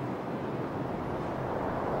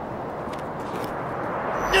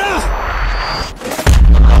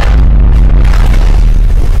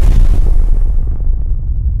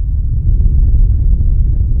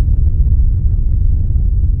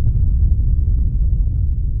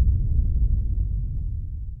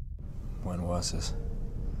 When was this?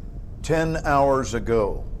 10 hours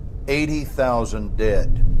ago. 80,000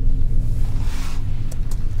 dead.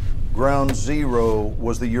 Ground Zero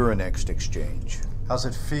was the Euronext exchange. How's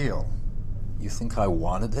it feel? You think I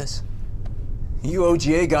wanted this? You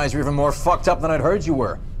OGA guys are even more fucked up than I'd heard you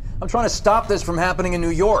were. I'm trying to stop this from happening in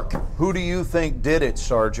New York. Who do you think did it,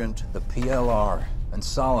 Sergeant? The PLR and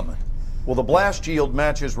Solomon. Well, the blast yield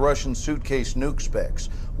matches Russian suitcase nuke specs.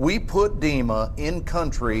 We put Dima in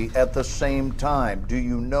country at the same time. Do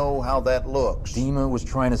you know how that looks? Dima was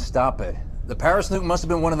trying to stop it. The Paris nuke must have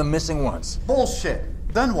been one of the missing ones. Bullshit.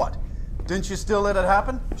 Then what? Didn't you still let it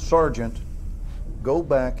happen? Sergeant, go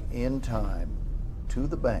back in time to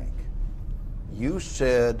the bank. You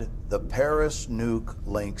said the Paris nuke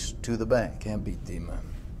links to the bank. Can't be, Dima.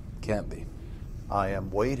 Can't be. I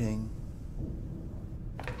am waiting.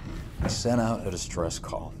 I sent out a distress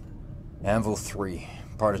call. Anvil 3,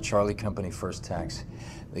 part of Charlie Company First Tax.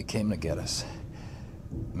 They came to get us.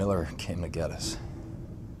 Miller came to get us.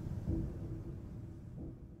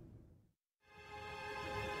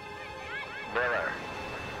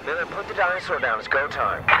 Miller, put the dinosaur down. It's go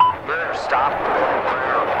time. Miller, stop moving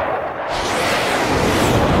around.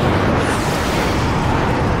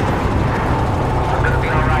 I'm gonna be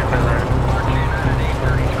all right, Miller.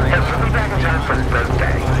 Hey, we'll be back in time for his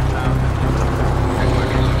birthday.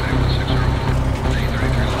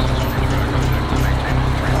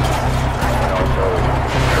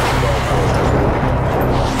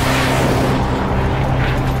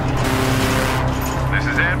 This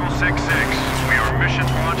is Anvil 6-6. We are mission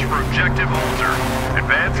launch for Objective Alter.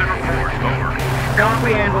 Advance and report. Over.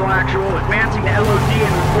 Copy, Anvil Actual. Advancing to LOD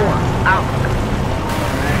and report. Out.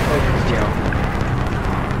 Focus, Joe.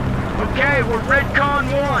 Okay, we're Redcon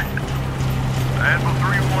 1. Anvil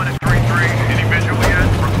 3-1 and 3-3. Any visual yet?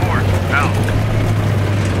 Report. Out.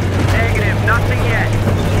 Negative. Nothing yet.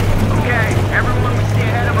 Okay, everyone we see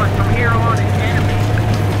ahead of us from here on is enemy.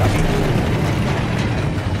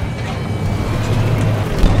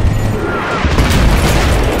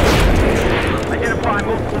 Identify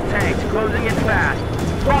multiple tanks, closing in fast.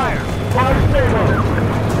 Fire! Fire stable!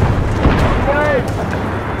 Okay!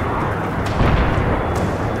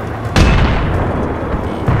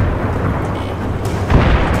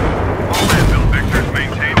 All Anvil Victors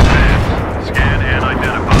maintain advance. Scan and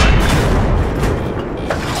identify.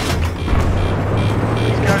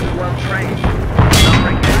 These guys are well trained.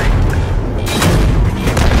 Numbering tanks.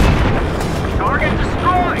 Target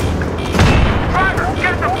destroyed! Driver,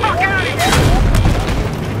 get the fuck out of here!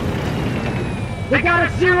 They got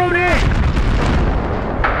it zeroed in!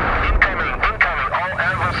 Incoming, all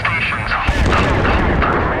Anvil stations. Hold.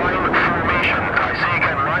 Line formation. I say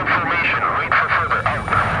again, line formation. Wait for further. Out.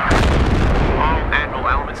 All Anvil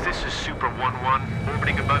elements, this is Super 1-1.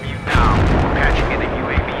 Orbiting above you now. Patching in a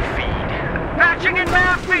UAV feed. Patching in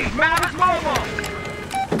MAV feed! MAV is mobile!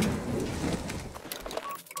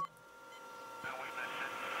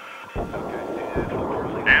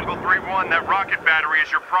 Anvil 3-1, that rocket battery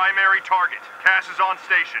is your primary target. Cass is on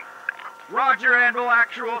station. Roger, Anvil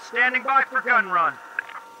Actual. Standing by for gun run.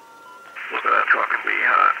 Look at that fucking bee,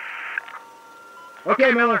 huh?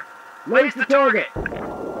 Okay, Miller. Lace the target.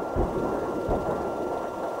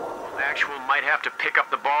 Actual might have to pick up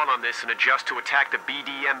the ball on this and adjust to attack the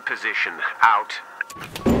BDM position. Out.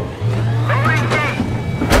 Loading gate.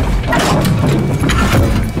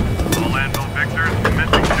 All Anvil Victors,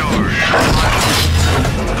 commencing charge.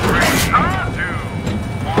 3, 2,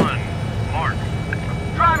 1, mark.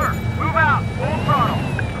 Driver, move out. Full throttle.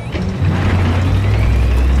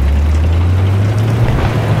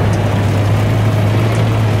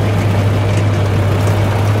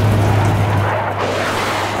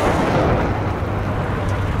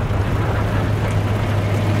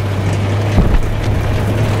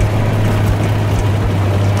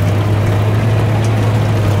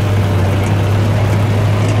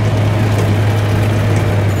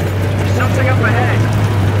 Something up ahead.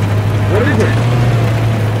 What is it?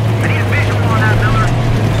 I need a visual on that, Miller.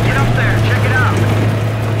 Get up there, check it out.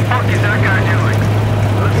 What the fuck is that guy doing?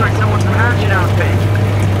 Looks like someone from Hatchet outfit.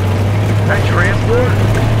 That transport?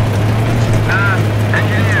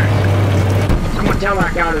 Engineers. Someone tell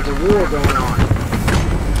that guy there's a war going on.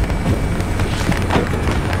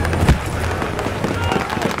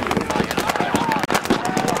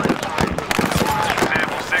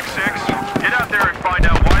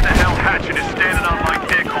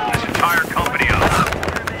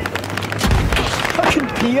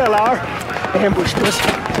 PLR ambushed us.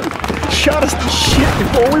 Shot us to shit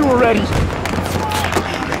before we were ready.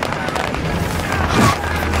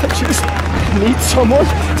 I just need someone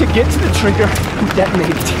to get to the trigger and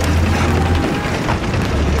detonate it.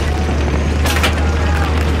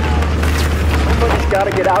 Somebody's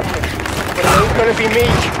gotta get out there, but it ain't gonna be me.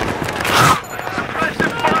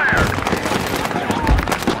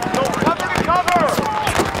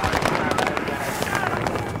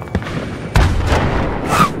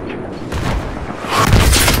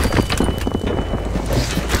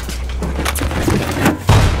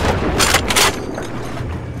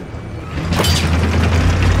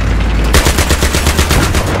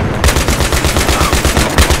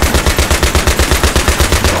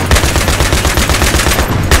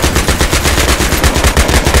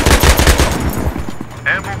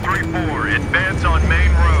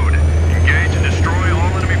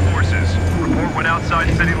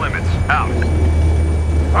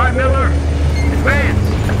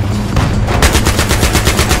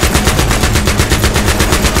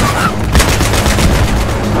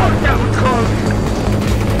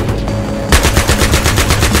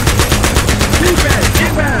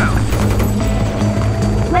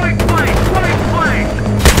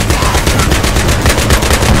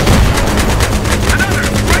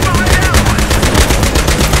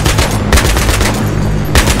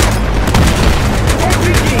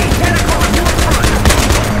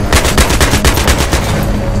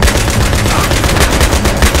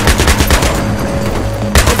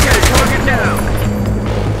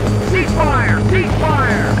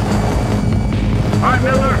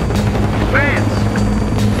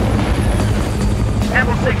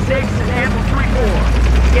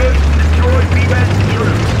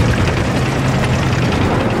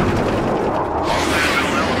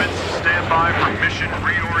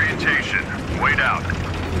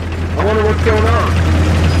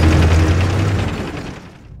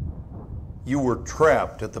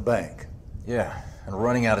 Trapped at the bank. Yeah, and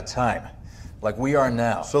running out of time. Like we are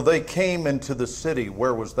now. So they came into the city.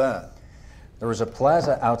 Where was that? There was a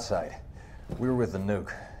plaza outside. We were with the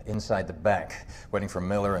nuke, inside the bank, waiting for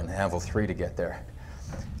Miller and Anvil 3 to get there.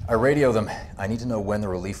 I radio them. I need to know when the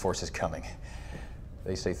relief force is coming.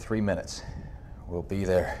 They say 3 minutes. We'll be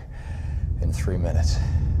there in 3 minutes.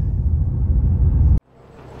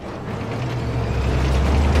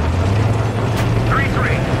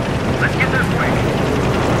 Let's get this way.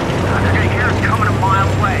 They're gonna hear us coming a mile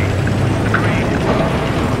away. Agreed.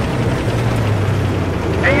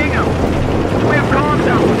 Hey, Ingham. We have comms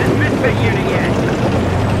out with this misfit unit yet.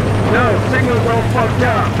 No, signal's all fucked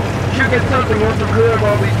up. Should get something once we're clear of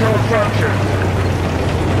all these tall structures.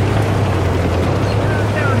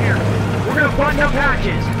 Down here. We're gonna button up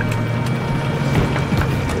hatches.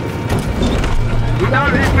 Without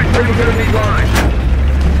infantry, we're gonna be blind.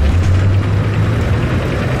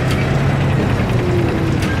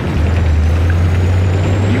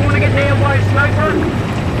 Get nailed by a sniper?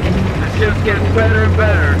 This ship's getting better and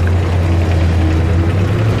better.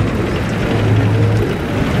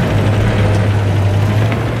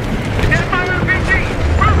 Get my RPG!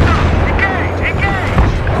 Rooftop! Engage!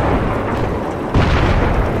 Engage!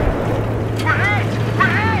 We're hit!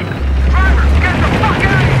 We're hit! Drivers, get the fuck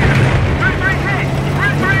out of here! Route 3's hit!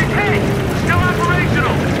 Route 3's hit! Still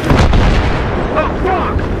operational! Oh,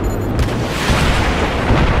 fuck!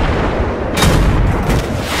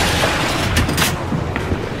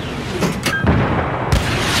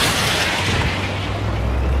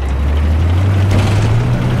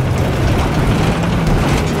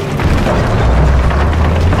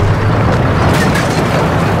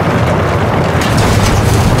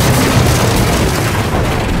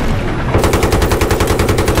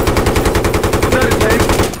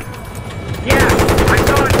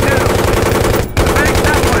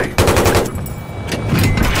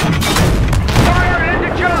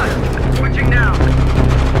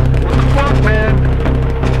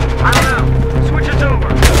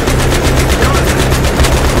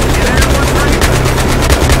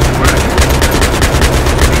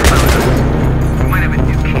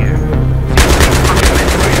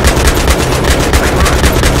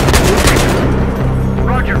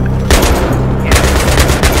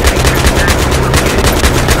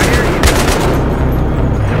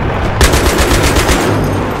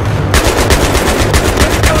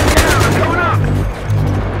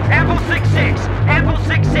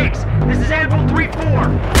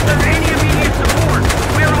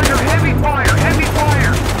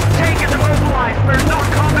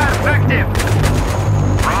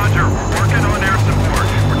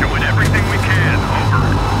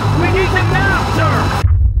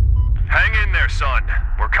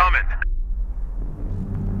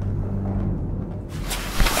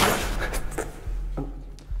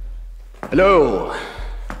 Hello,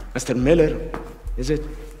 Mr. Miller, is it?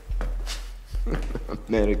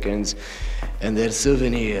 Americans and their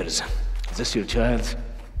souvenirs. Is this your child?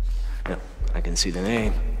 Yeah, I can see the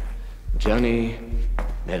name. Johnny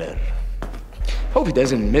Miller. Hope he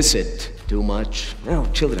doesn't miss it too much. You know,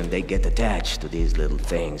 children, they get attached to these little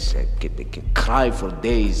things. They can cry for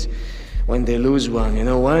days when they lose one. You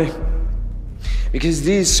know why? Because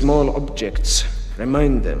these small objects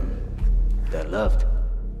remind them they're loved.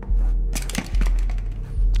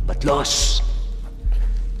 But loss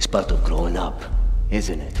is part of growing up,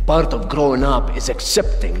 isn't it? Part of growing up is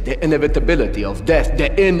accepting the inevitability of death.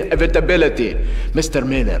 The inevitability, Mr.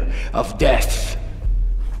 Miller, of death.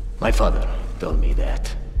 My father told me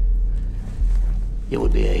that. You will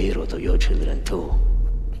be a hero to your children, too.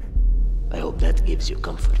 I hope that gives you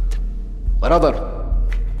comfort. Brother.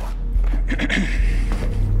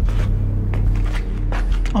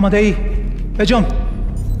 Amadei, Bejum.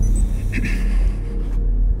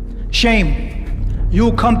 Shame.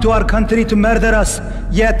 You come to our country to murder us,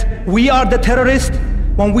 yet we are the terrorists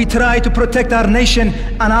when we try to protect our nation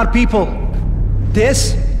and our people.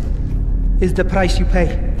 This is the price you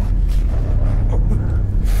pay.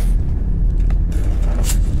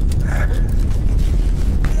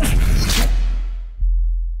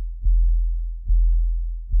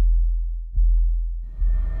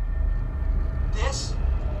 This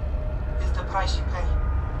is the price you pay.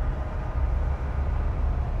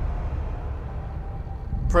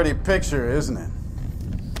 Pretty picture, isn't it?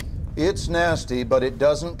 It's nasty, but it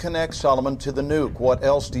doesn't connect Solomon to the nuke. What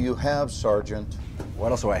else do you have, Sergeant?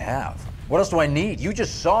 What else do I have? What else do I need? You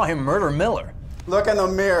just saw him murder Miller. Look in the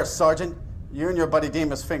mirror, Sergeant. You and your buddy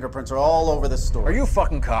Demas' fingerprints are all over this story. Are you a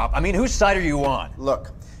fucking cop? I mean, whose side are you on?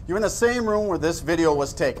 Look, you're in the same room where this video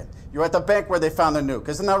was taken. You're at the bank where they found the nuke.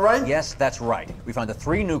 Isn't that right? Yes, that's right. We found the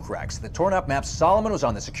 3 nuke racks. The torn up map, Solomon was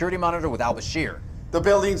on the security monitor with al-Bashir. The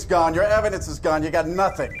building's gone. Your evidence is gone. You got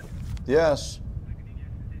nothing. Yes.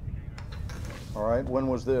 All right, when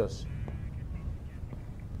was this?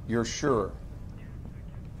 You're sure?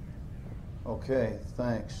 Okay,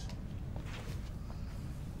 thanks.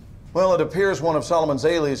 Well, it appears one of Solomon's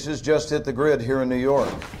aliases just hit the grid here in New York.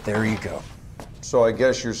 There you go. So I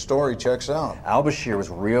guess your story checks out. Al-Bashir was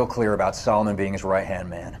real clear about Solomon being his right-hand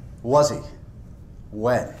man. Was he?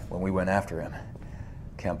 When? When we went after him.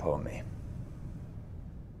 Campo and me.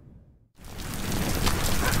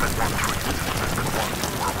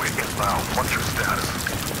 What's your status?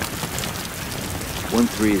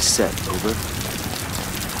 1-3 is set, over.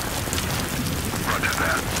 Roger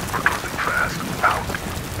that. We're closing fast. Out.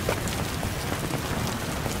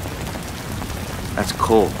 That's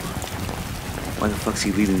Cole. Why the fuck's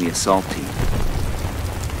he leading the assault team?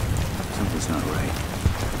 Something's not right.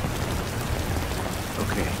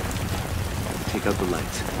 Okay. Take out the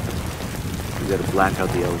lights. We gotta black out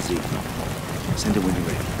the LZ. Send it when you're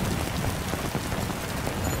ready.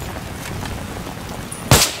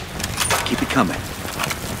 Keep it coming.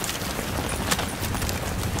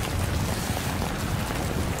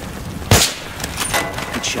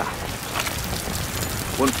 Good shot.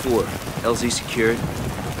 1-4. LZ secured.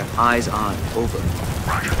 Got eyes on. Over.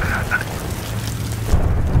 Roger that.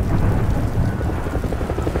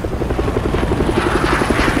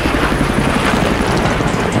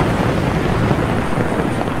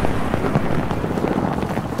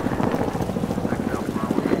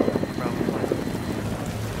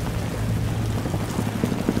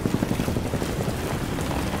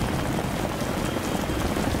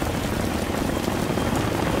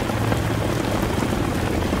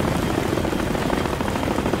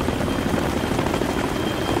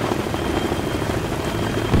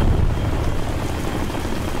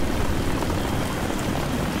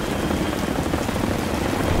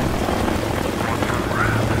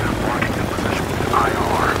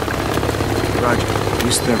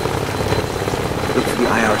 Look for the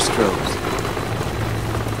IR strobes.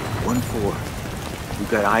 1-4.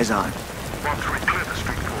 We've got eyes on. 1-3, clear the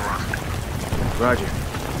street for us. Roger.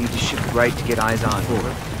 Need to shift right to get eyes on.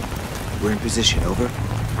 Over. We're in position. Over.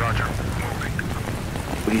 Roger. Moving.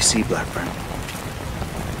 What do you see, Blackburn?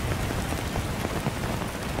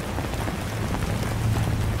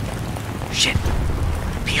 Shit.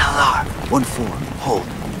 PLR. 1-4. Hold.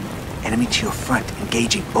 Enemy to your front.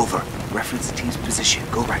 Engaging. Over. Reference the team's position.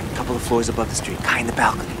 Go right. Couple of floors above the street. Guy in the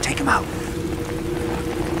balcony. Take him out.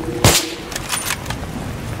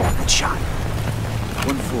 Good shot.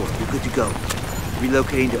 1-4. You're good to go.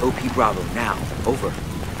 Relocating to OP Bravo. Now. Over.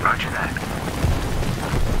 Roger that.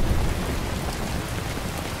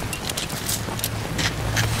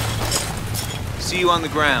 See you on the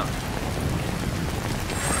ground.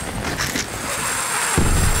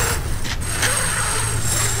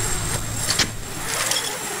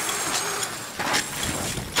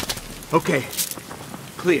 Okay.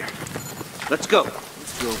 Clear. Let's go.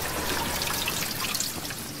 Let's go.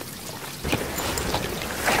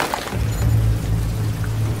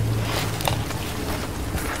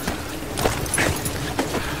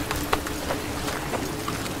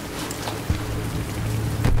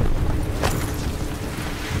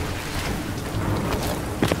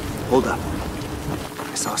 Hold up.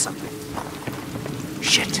 I saw something.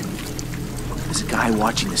 Shit. There's a guy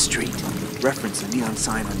watching the street. Reference the neon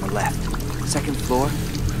sign on the left. Second floor.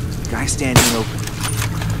 Guy standing open.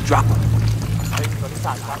 Drop him.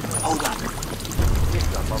 Hold up.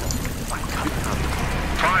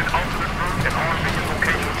 Find alternate route and all vehicle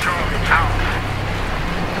location Charlie. Out.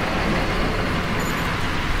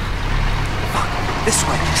 Fuck. This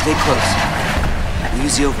way. Stay close. We'll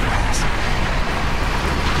use the overpass.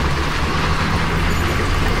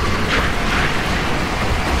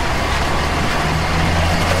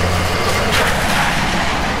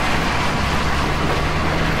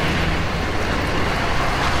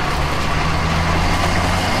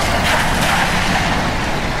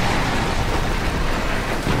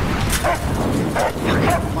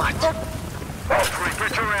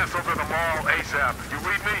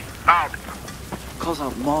 Calls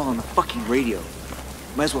out mall on the fucking radio.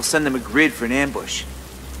 Might as well send them a grid for an ambush.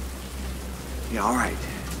 Yeah, alright.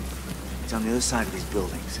 It's on the other side of these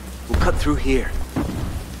buildings. We'll cut through here.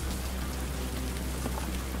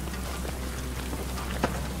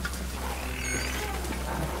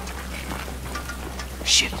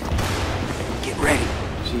 Shit. Get ready.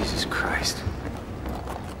 Jesus Christ.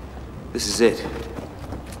 This is it.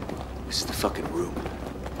 This is the fucking room.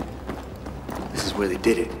 This is where they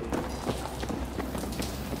did it.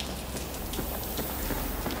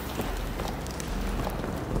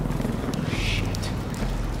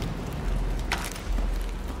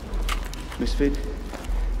 Misfit?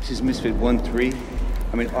 This is Misfit 1-3.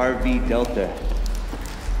 I'm in RV Delta.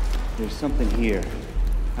 There's something here.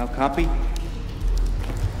 How copy?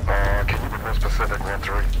 Can you be more specific,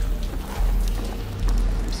 1-3?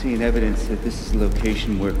 I'm seeing evidence that this is the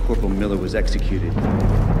location where Corporal Miller was executed.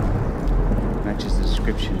 Matches the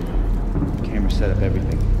description. Camera set up,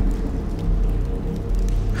 everything.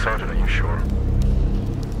 Sergeant, are you sure?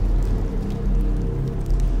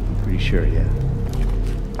 Pretty sure, yeah.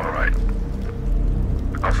 All right.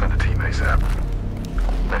 I'll send a team ASAP.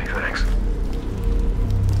 Many thanks.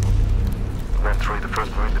 1-3, the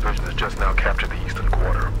 1st Marine Division has just now captured the eastern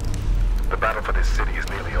quarter. The battle for this city is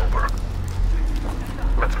nearly over.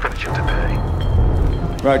 Let's finish it today.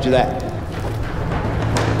 Roger that.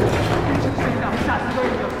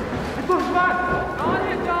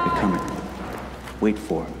 They're coming. Wait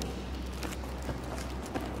for him.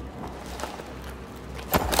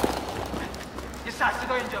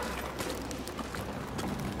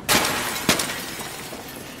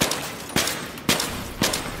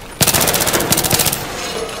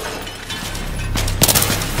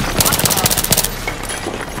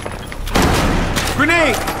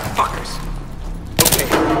 Grenade! Fuckers. Okay.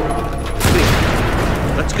 Clear.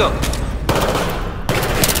 Let's go.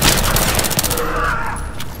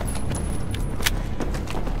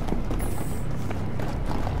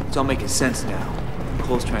 It's all making sense now.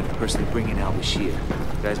 Cole's trying to personally bring in Al-Bashir.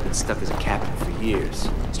 The guy's been stuck as a captain for years.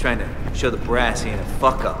 He's trying to show the brass he ain't a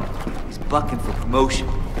fuck-up. He's bucking for promotion.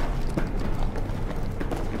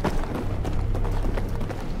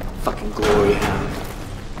 Fucking glory hound.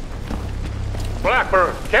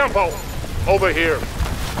 Blackburn, Campo, over here.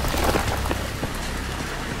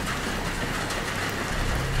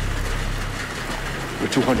 We're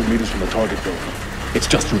 200 meters from the target building. It's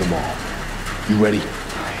just through the mall. You ready?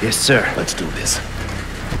 Yes, sir. Let's do this.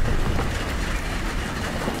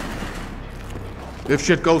 If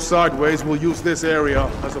shit goes sideways, we'll use this area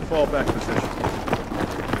as a fallback position.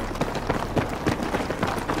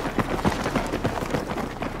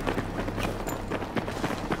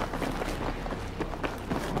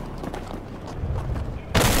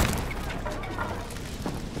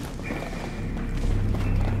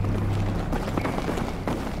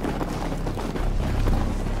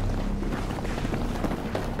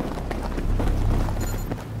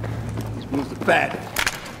 Bad.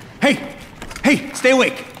 Hey! Hey! Stay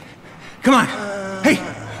awake! Come on! Hey!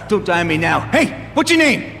 Don't die on me now! Hey! What's your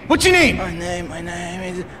name? What's your name? My name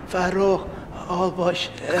is Farouk Albash.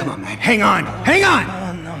 Come on, man. Hang on! Hang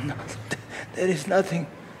on! No. There is nothing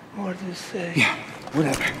more to say. Yeah,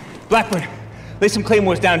 whatever. Blackburn, lay some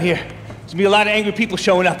claymores down here. There's gonna be a lot of angry people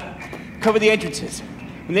showing up. Cover the entrances.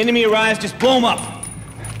 When the enemy arrives, just blow them up.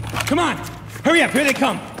 Come on! Hurry up, here they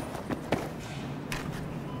come!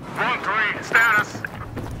 1-3, status.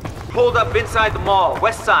 Hold up inside the mall,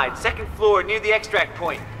 west side, second floor, near the extract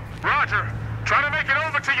point. Roger. Trying to make it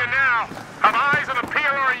over to you now. Have eyes on a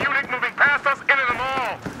PLR unit moving past us into the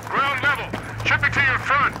mall. Ground level. Should be to your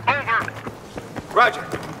front. Over. Roger.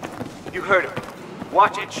 You heard him.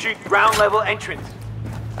 Watch and shoot ground level entrance.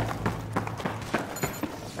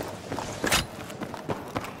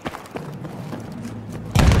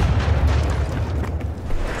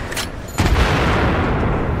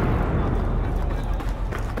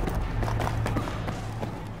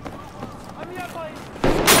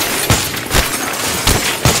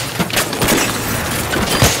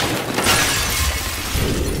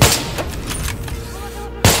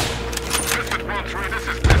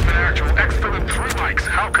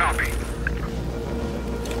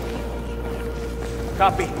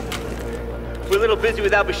 Copy. We're a little busy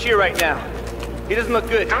with Al-Bashir right now. He doesn't look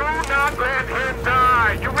good. Do not let him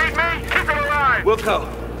die! You read me? Keep it alive! Wilco.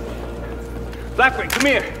 Blackburn, come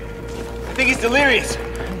here. I think he's delirious.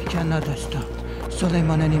 You cannot stop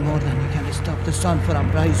Suleiman any more than you can stop the sun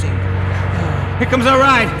from rising. Here comes our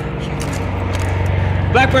ride.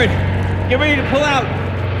 Blackburn, get ready to pull out.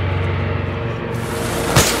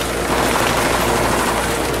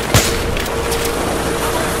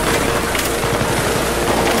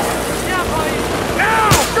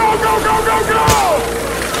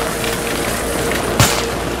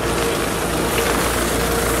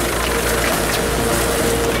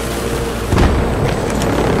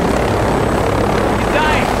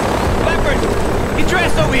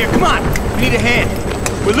 Over here, come on! We need a hand.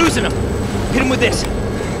 We're losing him. Hit him with this.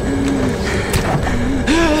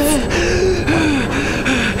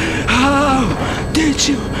 How did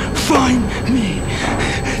you find me?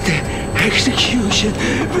 The execution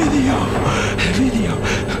video.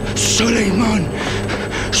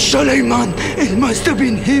 Suleiman, it must have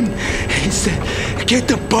been him. He said, get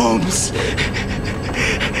the bombs.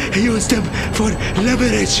 He used them for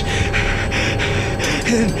leverage.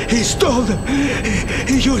 And he stole them.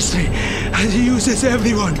 He used me, as he uses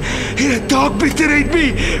everyone. He dog betrayed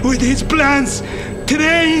me with his plans,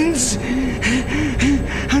 trains.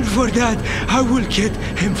 And for that, I will get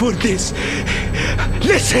him for this.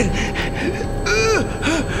 Listen!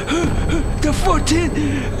 The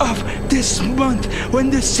 14th of this month, when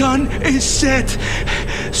the sun is set,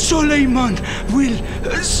 Suleiman will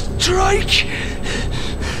strike.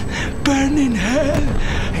 Burn in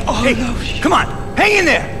hell. All of you. Come on! Hang in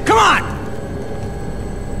there! Come on!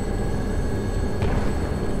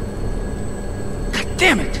 God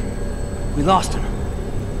damn it! We lost him.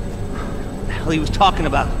 What the hell he was talking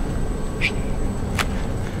about? Hey,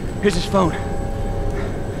 here's his phone.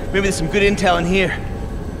 Maybe there's some good intel in here.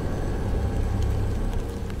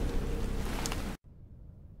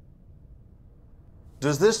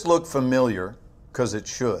 Does this look familiar? Because it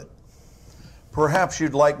should. Perhaps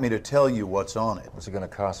you'd like me to tell you what's on it. What's it going to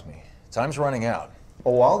cost me? Time's running out.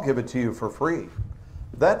 Oh, I'll give it to you for free.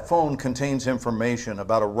 That phone contains information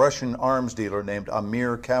about a Russian arms dealer named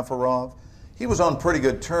Amir Kafarov. He was on pretty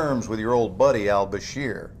good terms with your old buddy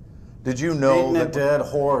Al-Bashir. Did you know that... a dead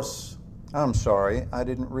horse. I'm sorry, I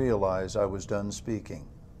didn't realize I was done speaking.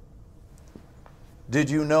 Did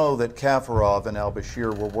you know that Kafarov and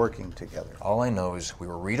Al-Bashir were working together? All I know is we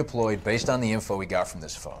were redeployed based on the info we got from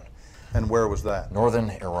this phone. And where was that? Northern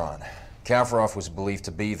Iran. Kafarov was believed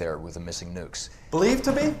to be there with the missing nukes. Believed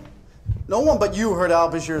to be? No one but you heard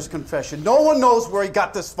Al-Bashir's confession. No one knows where he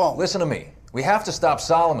got this phone. Listen to me. We have to stop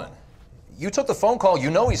Solomon. You took the phone call. You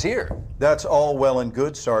know he's here. That's all well and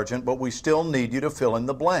good, Sergeant, but we still need you to fill in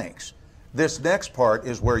the blanks. This next part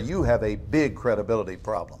is where you have a big credibility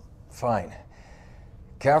problem. Fine.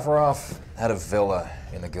 Kafarov had a villa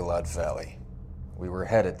in the Gilad Valley. We were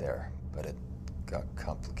headed there, but it got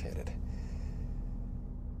complicated.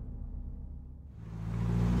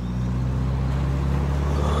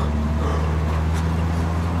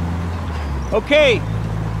 Okay,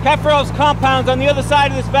 Kafarov's compound's on the other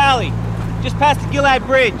side of this valley, just past the Gilad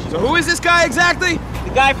Bridge. So who is this guy exactly?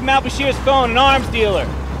 The guy from Al-Bashir's phone, an arms dealer.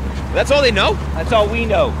 That's all they know? That's all we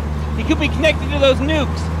know. He could be connected to those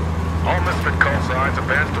nukes. All misfit call signs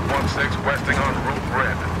advanced to 1-6 westing on Route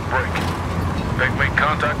Red. Break. They've made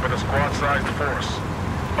contact with a squad-sized force.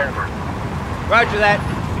 Over. Roger that.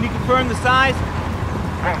 Can you confirm the size?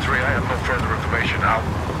 1-3, I have no further information. Out.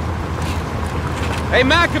 Hey,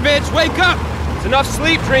 Makovich, wake up! It's enough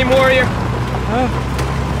sleep, Dream Warrior.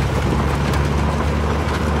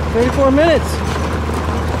 34 minutes.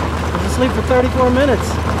 I was asleep for 34 minutes.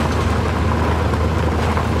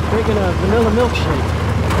 Drinking a vanilla milkshake.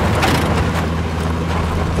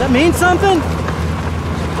 Does that mean something?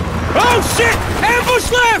 Oh shit! Ambush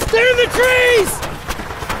left! They're in the trees!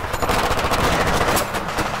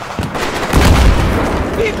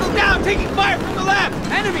 Vehicle down, taking fire from the left!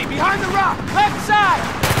 Enemy behind the rock, left side!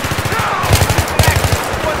 No!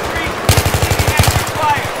 1-3, receiving active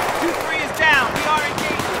fire. 2-3 is down, we are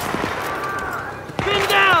engaging. Pin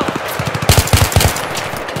down!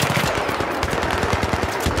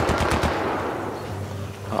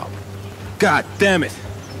 Oh, God damn it!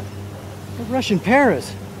 The Russian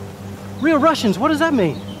Paras. Real Russians, what does that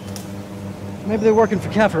mean? Maybe they're working for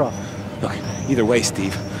Kafarov. Look, either way,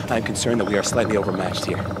 Steve, I'm concerned that we are slightly overmatched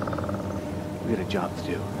here. We got a job to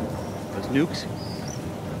do. Those nukes?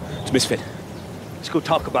 It's Misfit. Let's go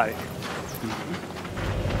talk about it.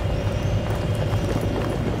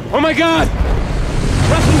 Oh my God!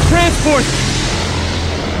 Russian transport!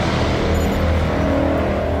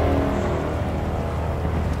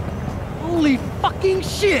 Holy fucking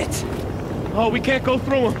shit! Oh, we can't go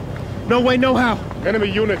through them. No way, no how.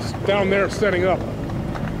 Enemy units down there setting up.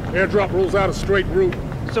 Airdrop rules out a straight route.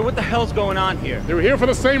 So what the hell's going on here? They're here for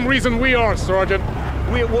the same reason we are, Sergeant.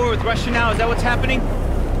 We at war with Russia now, is that what's happening?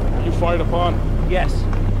 Are you fired upon? Yes.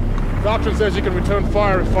 Doctrine says you can return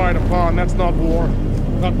fire if fired upon. That's not war.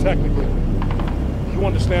 Not technically. You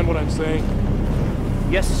understand what I'm saying?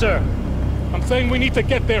 Yes, sir. I'm saying we need to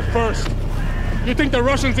get there first. You think the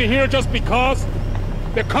Russians are here just because?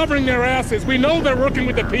 They're covering their asses. We know they're working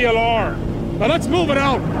with the PLR. Now let's move it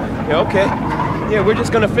out. Yeah, okay. Yeah, we're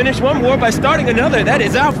just gonna finish one war by starting another. That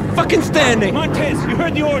is our fucking standing. Montez, you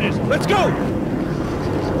heard the orders. Let's go!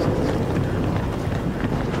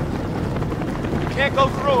 Can't go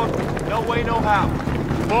through them. No way, no how.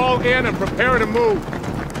 Fall in and prepare to move.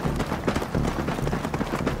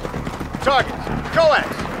 Targets, coax,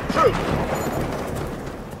 troops.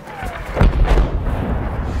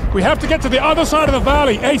 We have to get to the other side of the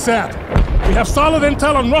valley, ASAP. We have solid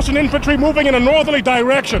intel on Russian infantry moving in a northerly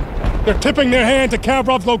direction. They're tipping their hand to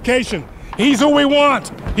Kavrov's location. He's who we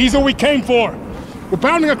want. He's who we came for. We're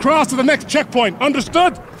bounding across to the next checkpoint.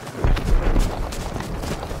 Understood?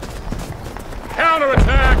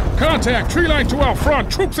 Counterattack! Contact! Tree line to our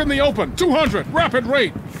front. Troops in the open. 200. Rapid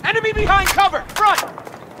rate. Enemy behind cover! Front!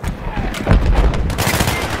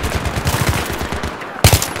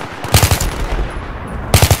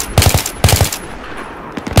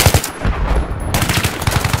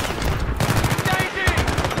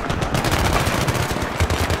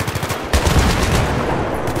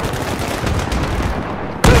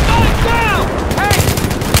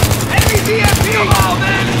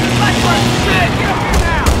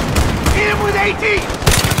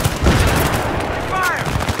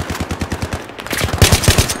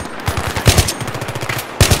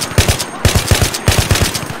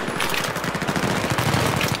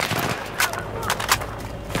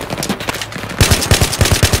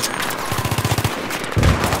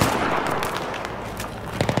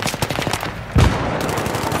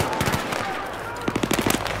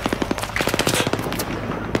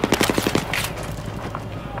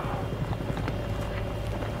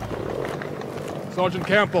 Sergeant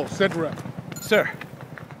Campo, SITREP. Sir,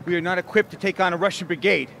 we are not equipped to take on a Russian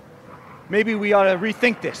brigade. Maybe we ought to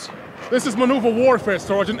rethink this. This is maneuver warfare,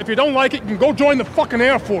 Sergeant. If you don't like it, you can go join the fucking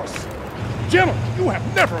Air Force. Gentlemen, you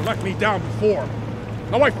have never let me down before.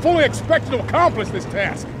 Now I fully expect you to accomplish this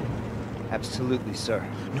task. Absolutely, sir.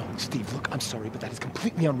 No, Steve, look, I'm sorry, but that is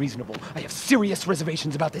completely unreasonable. I have serious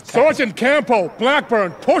reservations about this task. Sergeant Campo,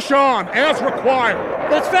 Blackburn, push on as required.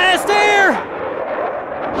 That's fast air!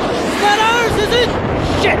 It's not ours, is it?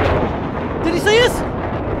 Shit! Did he see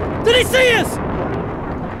us? Did he see us?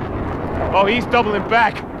 Oh, he's doubling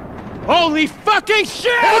back. Holy fucking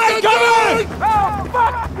shit! It's coming! Oh,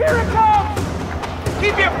 fuck! Here it comes!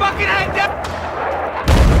 Keep your fucking head down!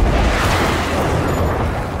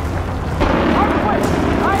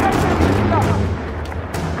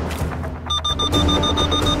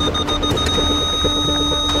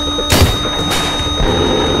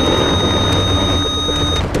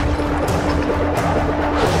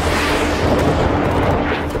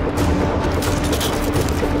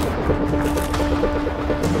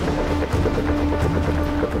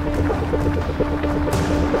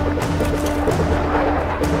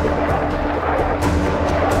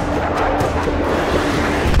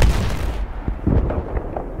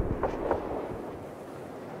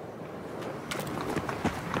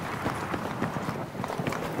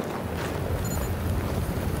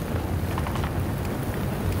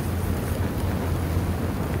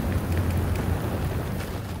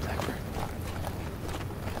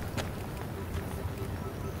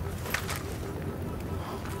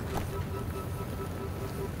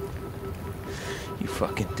 You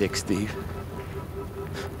fucking dick, Steve.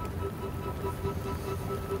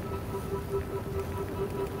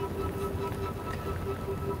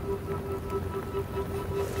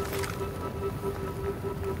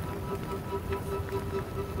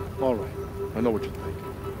 All right. I know what you think.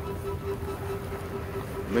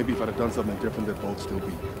 Maybe if I'd have done something different, they'd both still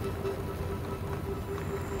be.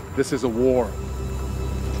 This is a war.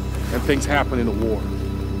 And things happen in a war.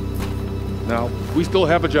 Now, we still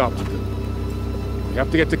have a job to do. We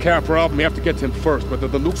have to get to Kafarov, and we have to get to him first, whether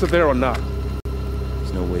the nukes are there or not.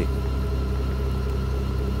 There's no way.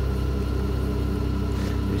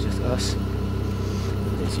 There's just us.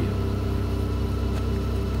 There's you.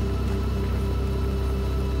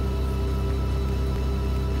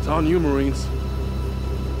 It's on you, Marines.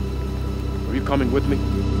 Are you coming with me?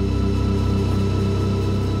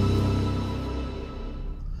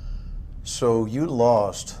 So you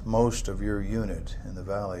lost most of your unit in the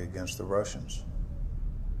valley against the Russians.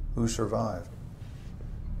 Who survived?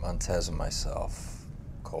 Montez and myself,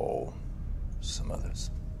 Cole, some others.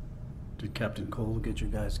 Did Captain Cole get your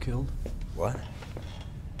guys killed? What?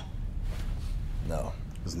 No.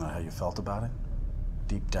 Isn't that how you felt about it?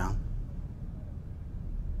 Deep down?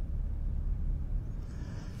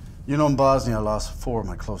 You know, in Bosnia, I lost 4 of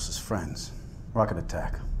my closest friends. Rocket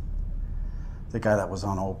attack. The guy that was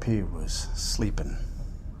on OP was sleeping.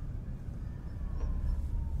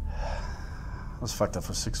 I was fucked up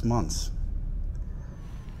for 6 months.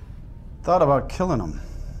 Thought about killing him.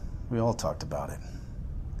 We all talked about it.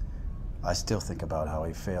 I still think about how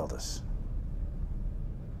he failed us.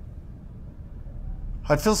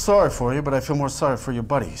 I'd feel sorry for you, but I feel more sorry for your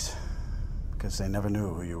buddies. Because they never knew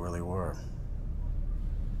who you really were.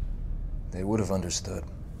 They would have understood.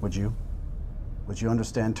 Would you? Would you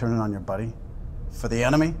understand turning on your buddy? For the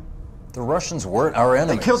enemy? The Russians weren't our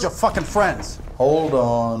enemies. They killed your fucking friends. Hold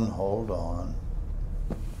on, hold on.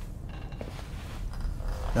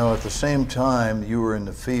 Now, at the same time you were in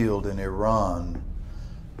the field in Iran,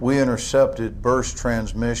 we intercepted burst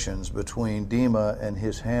transmissions between Dima and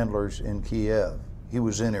his handlers in Kiev. He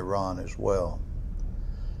was in Iran as well.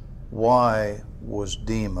 Why was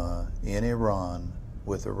Dima in Iran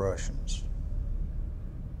with the Russians?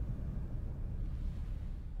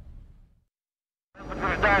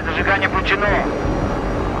 Подтверждаю, зажигание включено.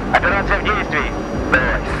 Операция в действии.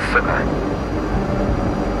 Давай, сука.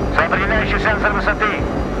 Определяющий сенсор высоты.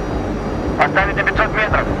 Поставить на 500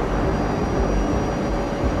 метров.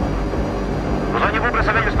 В зоне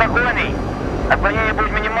выброса время спокойный. Отклонение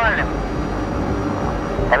будет минимальным.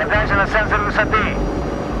 Полагайся на сенсор высоты.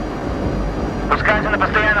 Спускайся на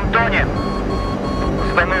постоянном тоне.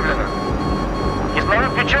 Установлено.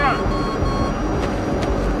 Кислород включен.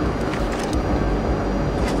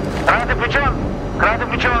 Красный включен. Красный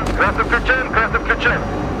включен. Красный включен. Красный включен.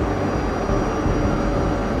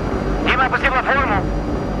 Дима опустил платформу.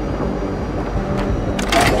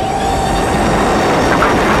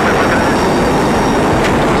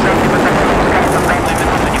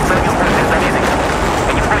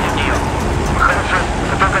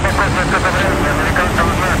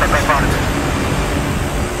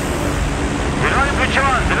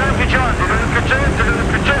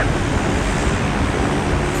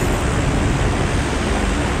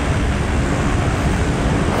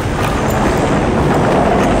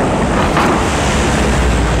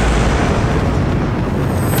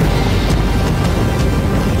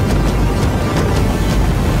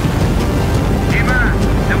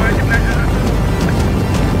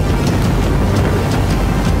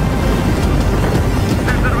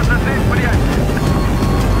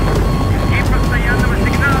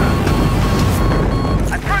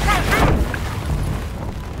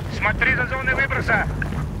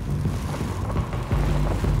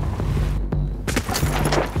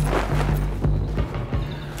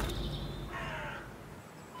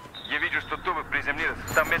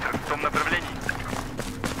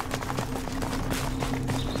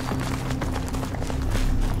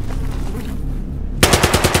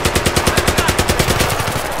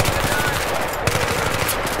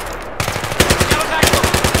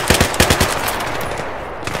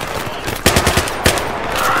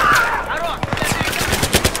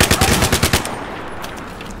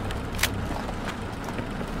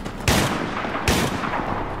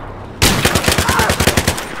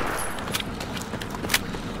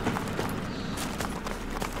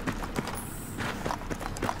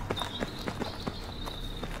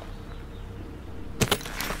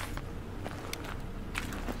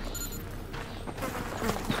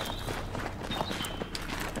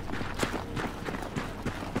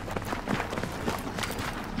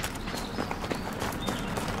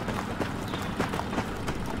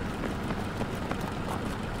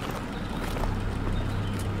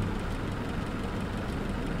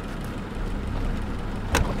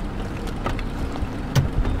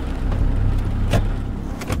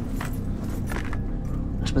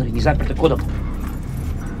 Смотри, не заперто кодом.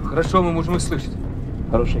 Хорошо, мы можем их слышать.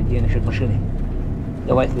 Хорошая идея насчет машины.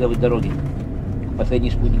 Давай следовать дороге.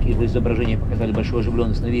 Последние спутники его изображения показали большую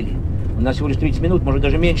оживленность на вилле. У нас всего лишь 30 минут, может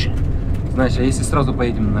даже меньше. Знаешь, а если сразу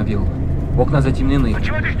поедем на виллу? Окна затемнены.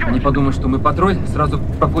 Они подумают, что мы патруль, сразу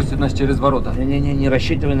пропустят нас через ворота. Не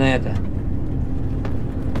рассчитывай на это.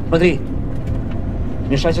 Смотри.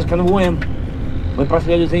 Смешайся с конвоем. Мы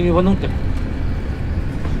проследуем за ними внутрь.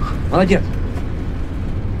 Молодец.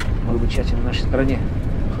 Может быть, счастье на нашей стороне.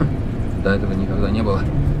 До этого никогда не было.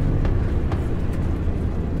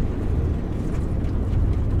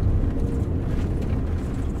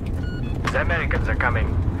 The Americans are coming.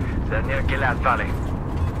 They're near Gilad Valley.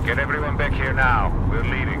 Get everyone back here now. We're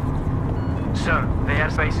leaving. Sir, the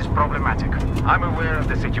airspace is problematic. I'm aware of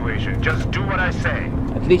the situation. Just do what I say.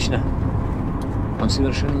 Отлично. Он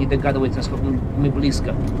совершенно не догадывается, насколько мы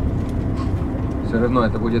близко. Все равно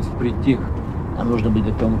это будет впритык. Нам нужно быть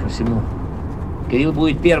готовым ко всему. Кирилл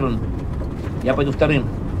будет первым. Я пойду вторым.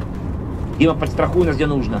 Дима, подстрахуй нас где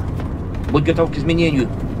нужно. Будь готов к изменению.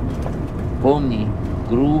 Помни,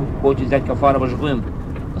 ГРУ хочет взять Кафарова живым.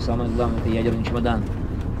 Но самое главное, это ядерный чемодан.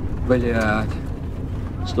 Блядь.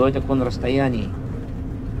 Стой так на расстоянии.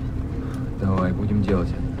 Давай, будем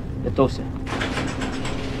делать. Готовься.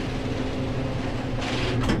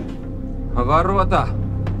 Ворота!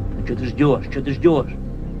 Ну что ты ждешь? Что ты ждешь?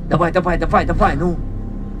 Давай, ну!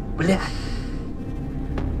 Блядь!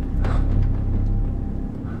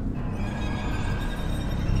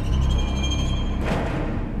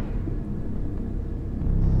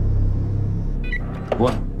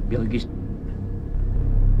 Вон, белый гисть.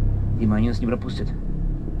 Дима, они нас не пропустят.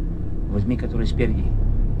 Возьми, который спереди.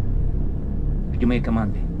 Жди моей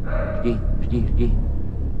команды. Жди.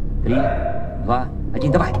 3, 2,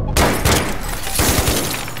 1, давай!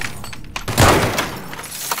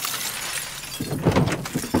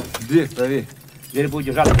 Дверь, проверь. Дверь будет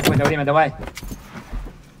держаться какое-то время, давай.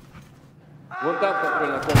 Вон там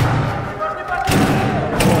контрольная комната.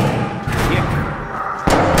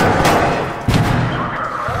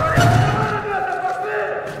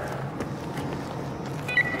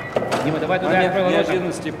 Дима, давай туда. Момент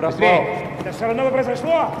неожиданности пропал. Это все равно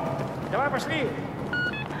произошло. Давай, пошли.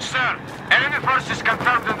 Sir, enemy forces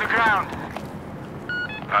confirmed on the ground.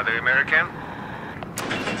 Are they American?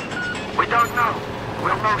 We don't know.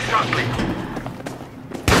 We'll know shortly.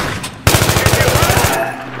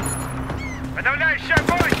 Подавляющий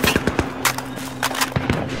огонь!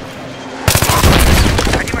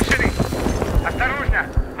 Они машины! Осторожно!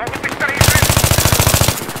 Могут быть вторые жертвы!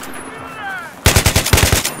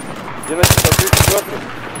 94.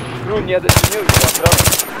 Ну, не дотянул, правда.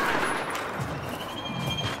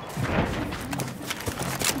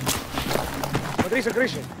 Смотри за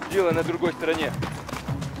крышей. Дело на другой стороне.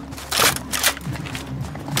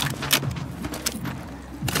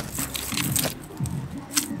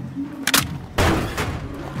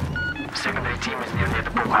 Secondary team is near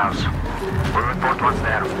the pool house. We'll report once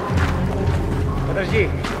there. Подожди.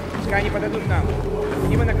 Пускай они подойдут к нам.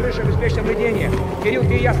 Дима на крыше, обеспечь наблюдение. Кирилл,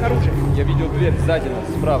 ты и я снаружи. Я видел дверь сзади нас,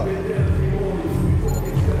 справа.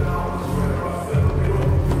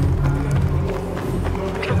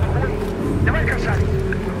 Давай, красавец!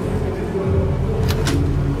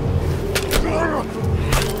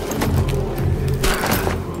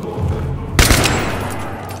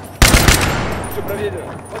 Все проверил.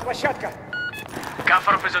 Вот площадка.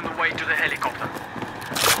 Kafarov is on the way to the helicopter.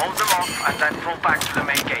 Hold them off and then fall back to the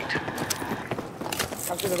main gate.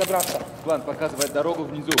 Как туда добраться? План показывает дорогу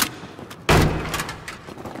внизу.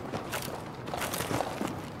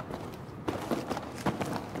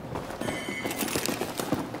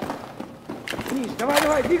 Вниз,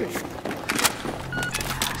 давай, двигай.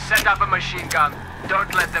 Set up a machine gun.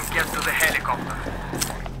 Don't let them get to the helicopter.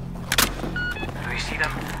 Do you see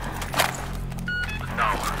them?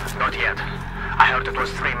 No, not yet. I heard it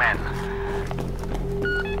was 3 men.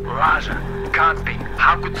 Raja, can't be.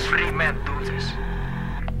 How could 3 men do this?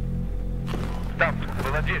 Там,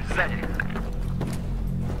 была дверь, сзади.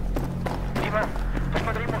 Дима,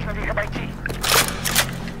 посмотри, можно ли их обойти.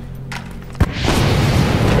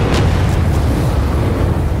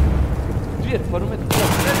 Дверь, пару метров.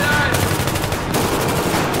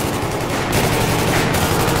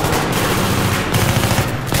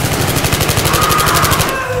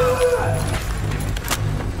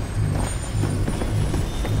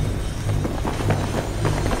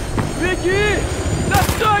 Беги!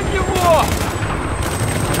 Достань его!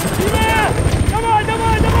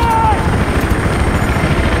 Давай!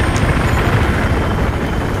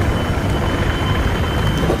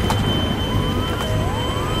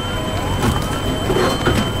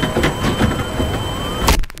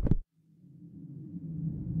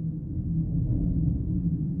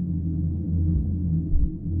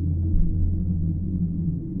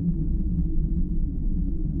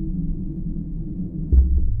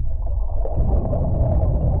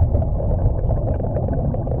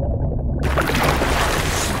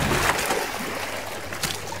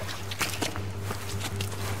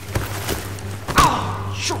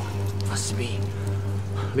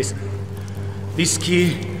 Listen, this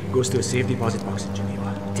key goes to a safe deposit box in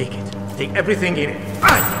Geneva. Take it. Take everything in it.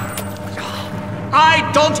 I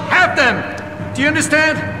don't have them! Do you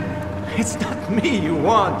understand? It's not me you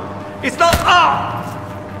want. It's not...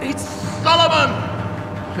 It's Solomon!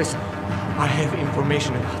 Listen, I have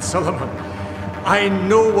information about Solomon. I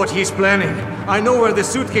know what he's planning. I know where the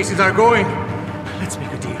suitcases are going. Let's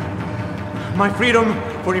make a deal. My freedom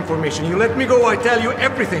for information. You let me go, I tell you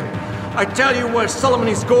everything. I tell you where Solomon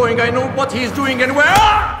is going. I know what he's doing and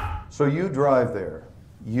where... So you drive there.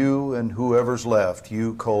 You and whoever's left.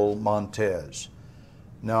 You, Cole, Montez.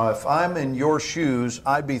 Now, if I'm in your shoes,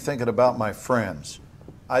 I'd be thinking about my friends.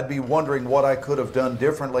 I'd be wondering what I could have done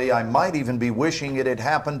differently. I might even be wishing it had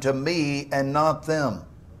happened to me and not them.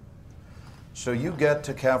 So you get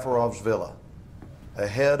to Kafarov's villa,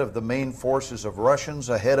 ahead of the main forces of Russians,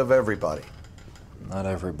 ahead of everybody. Not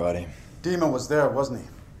everybody. Dima was there, wasn't he?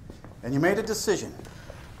 And you made a decision.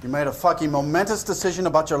 You made a fucking momentous decision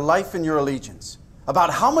about your life and your allegiance. About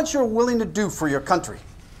how much you're willing to do for your country.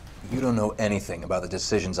 You don't know anything about the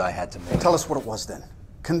decisions I had to make. Tell us what it was then.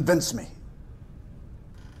 Convince me.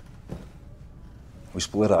 We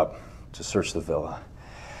split up to search the villa.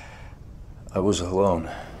 I was alone.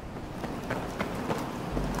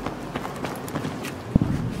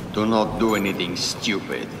 Do not do anything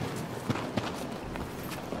stupid.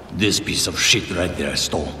 This piece of shit right there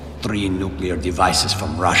stole 3 nuclear devices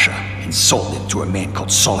from Russia and sold it to a man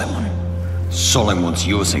called Solomon. Solomon's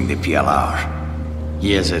using the PLR.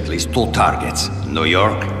 He has at least 2 targets, New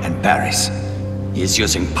York and Paris. He's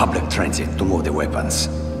using public transit to move the weapons.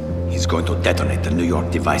 He's going to detonate the New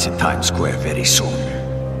York device at Times Square very soon.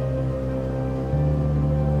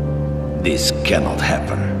 This cannot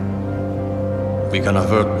happen. We can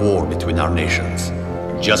avert war between our nations.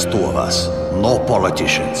 Just 2 of us. No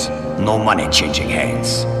politicians. No money changing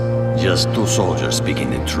hands. Just 2 soldiers speaking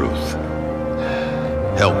the truth.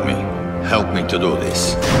 Help me. Help me to do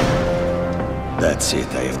this. That's it.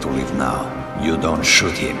 I have to leave now. You don't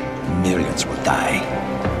shoot him. Millions will die.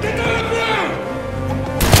 Get to the ground!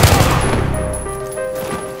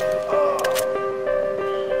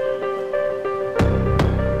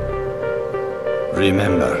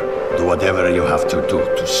 Remember, do whatever you have to do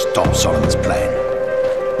to stop Solomon's plan.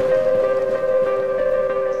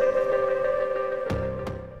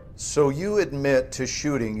 So you admit to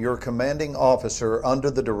shooting your commanding officer under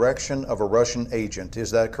the direction of a Russian agent,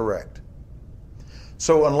 is that correct?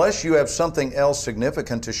 So unless you have something else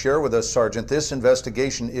significant to share with us, Sergeant, this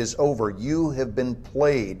investigation is over. You have been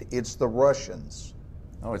played. It's the Russians.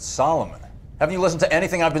 Oh, it's Solomon. Haven't you listened to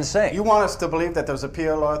anything I've been saying? You want us to believe that there's a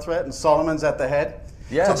PLR threat and Solomon's at the head?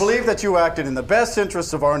 Yes. To believe that you acted in the best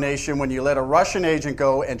interests of our nation when you let a Russian agent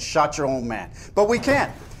go and shot your own man. But we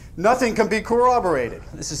can't. Nothing can be corroborated.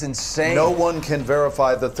 This is insane. No one can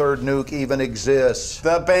verify the 3rd nuke even exists.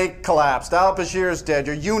 The bank collapsed. Al-Bashir's dead.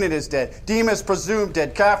 Your unit is dead. Dima's presumed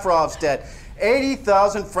dead. Kafarov's dead.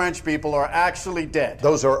 80,000 French people are actually dead.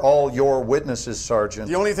 Those are all your witnesses, Sergeant.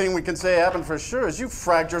 The only thing we can say happened for sure is you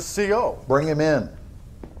fragged your CO. Bring him in.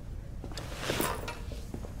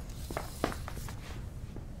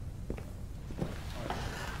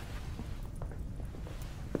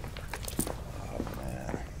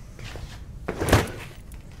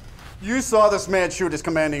 You saw this man shoot his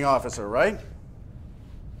commanding officer, right?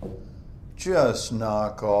 Just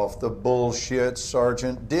knock off the bullshit,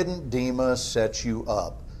 Sergeant. Didn't Dima set you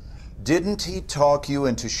up? Didn't he talk you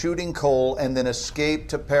into shooting Cole and then escape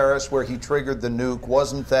to Paris where he triggered the nuke?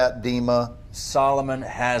 Wasn't that Dima? Solomon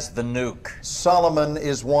has the nuke. Solomon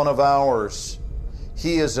is one of ours.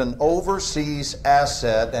 He is an overseas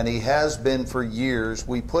asset, and he has been for years.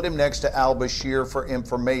 We put him next to al-Bashir for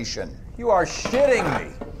information. You are shitting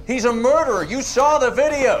me. He's a murderer. You saw the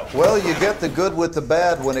video. Well, you get the good with the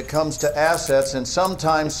bad when it comes to assets, and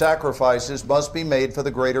sometimes sacrifices must be made for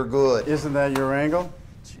the greater good. Isn't that your angle?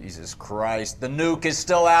 Jesus Christ. The nuke is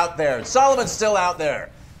still out there. Solomon's still out there.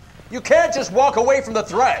 You can't just walk away from the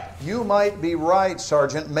threat. You might be right,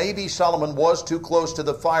 Sergeant. Maybe Solomon was too close to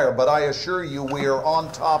the fire, but I assure you we are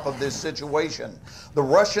on top of this situation. The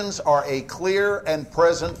Russians are a clear and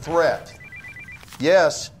present threat.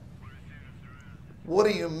 Yes. What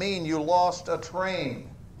do you mean you lost a train?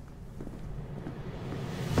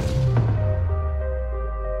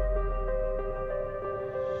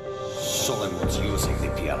 Solomon's using the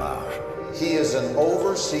PLR. He is an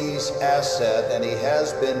overseas asset, and he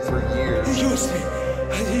has been for years. He used me,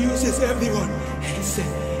 and he uses everyone. He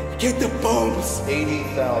said, get the bombs.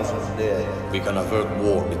 80,000 dead. We can avert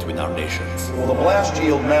war between our nations. Well, the blast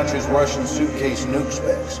yield matches Russian suitcase nuke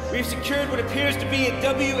specs. We've secured what appears to be a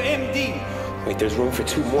WMD. Wait, there's room for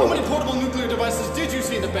 2 more. How many portable nuclear devices did you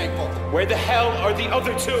see in the bank vault? Where the hell are the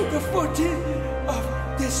other 2? The 14th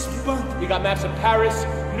of this month. You got maps of Paris,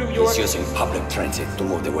 New York. He's using public transit to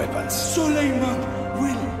move the weapons. Suleiman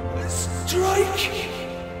will strike.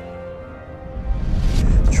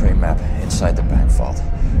 The train map inside the bank vault.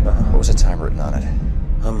 What was the time written on it?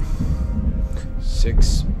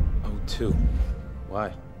 6:02.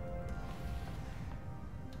 Why?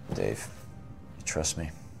 Dave, you trust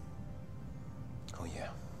me? Oh, yeah.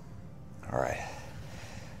 All right.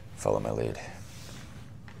 Follow my lead.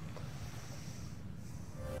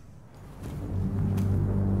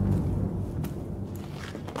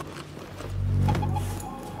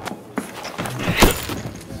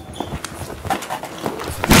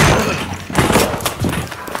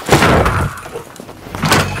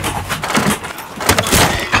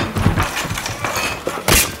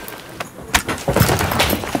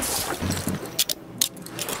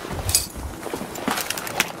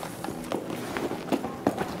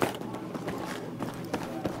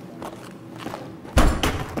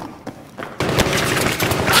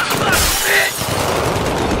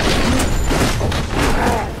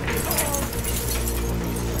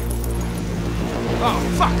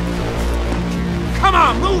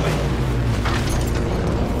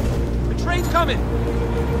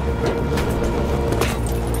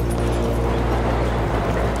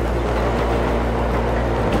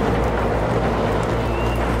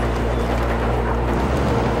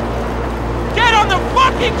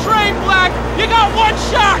 Train, Black! You got 1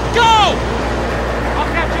 shot! Go!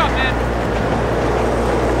 I'll catch up, man.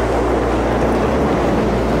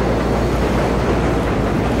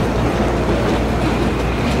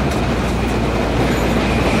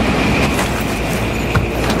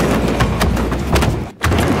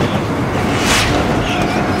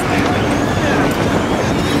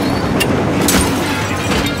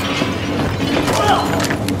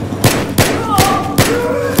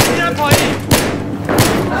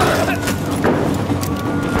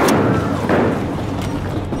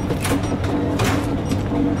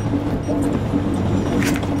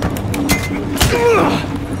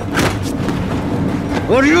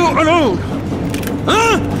 Are you alone?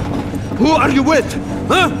 Huh? Who are you with?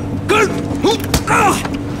 Huh? Good! Who?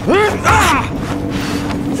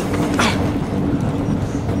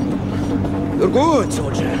 You're good,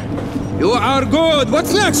 soldier. You are good.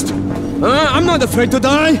 What's next? I'm not afraid to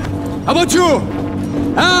die. How about you?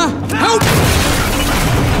 Help!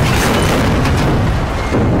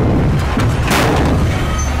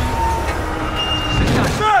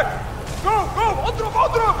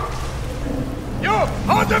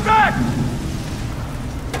 Hold them back!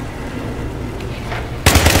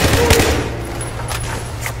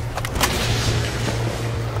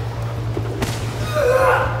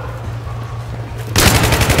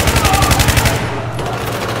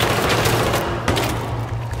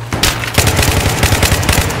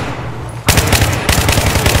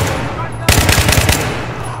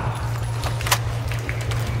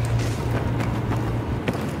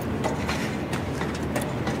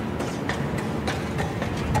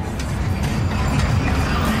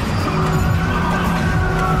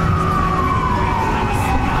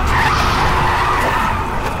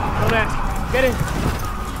 Get in.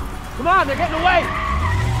 Come on, they're getting away.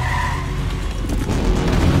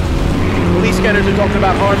 Police scanners are talking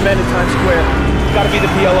about armed men in Times Square. It's gotta be the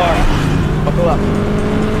PLR. Buckle up.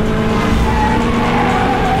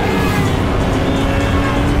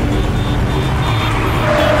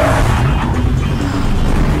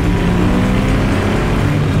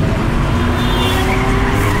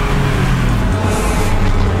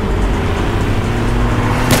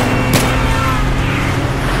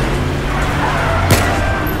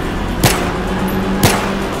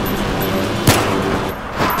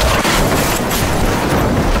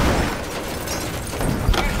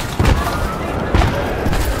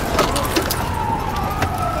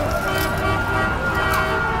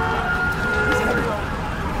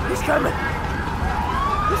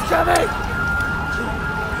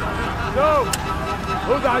 Go!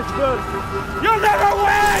 Who dies first? You'll never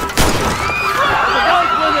win! The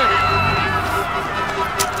guns winning!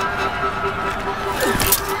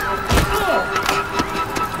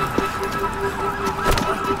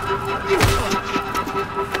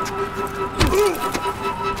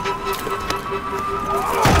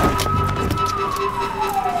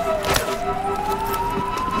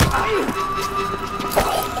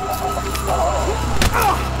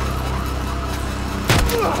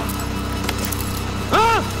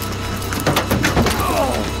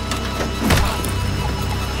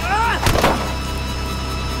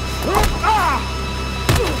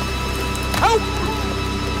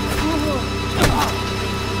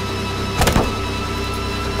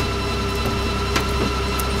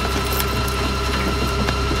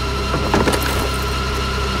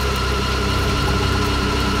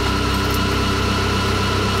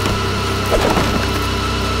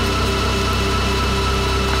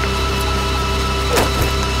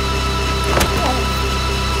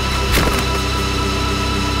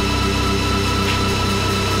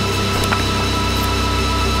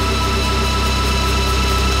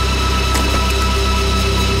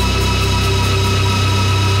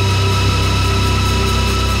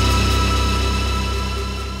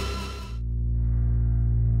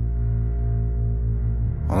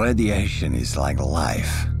 Radiation is like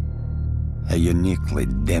life, a uniquely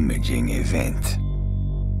damaging event.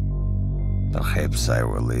 Perhaps I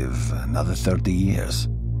will live another 30 years.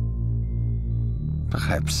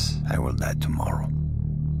 Perhaps I will die tomorrow.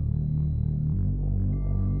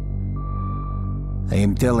 I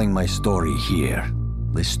am telling my story here.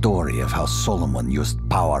 The story of how Solomon used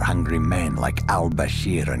power-hungry men like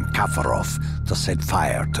al-Bashir and Kafarov to set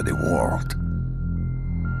fire to the world.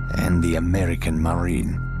 And the American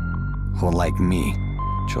Marine, who, like me,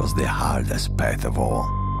 chose the hardest path of all.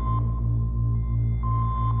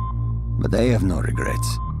 But I have no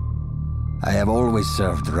regrets. I have always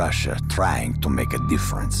served Russia, trying to make a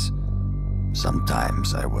difference.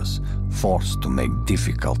 Sometimes I was forced to make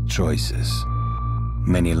difficult choices.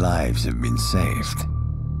 Many lives have been saved.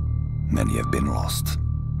 Many have been lost.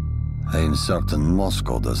 I am certain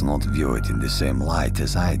Moscow does not view it in the same light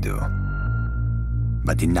as I do.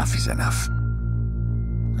 But enough is enough.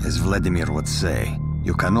 As Vladimir would say,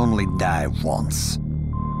 you can only die once.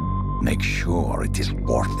 Make sure it is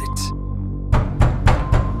worth it.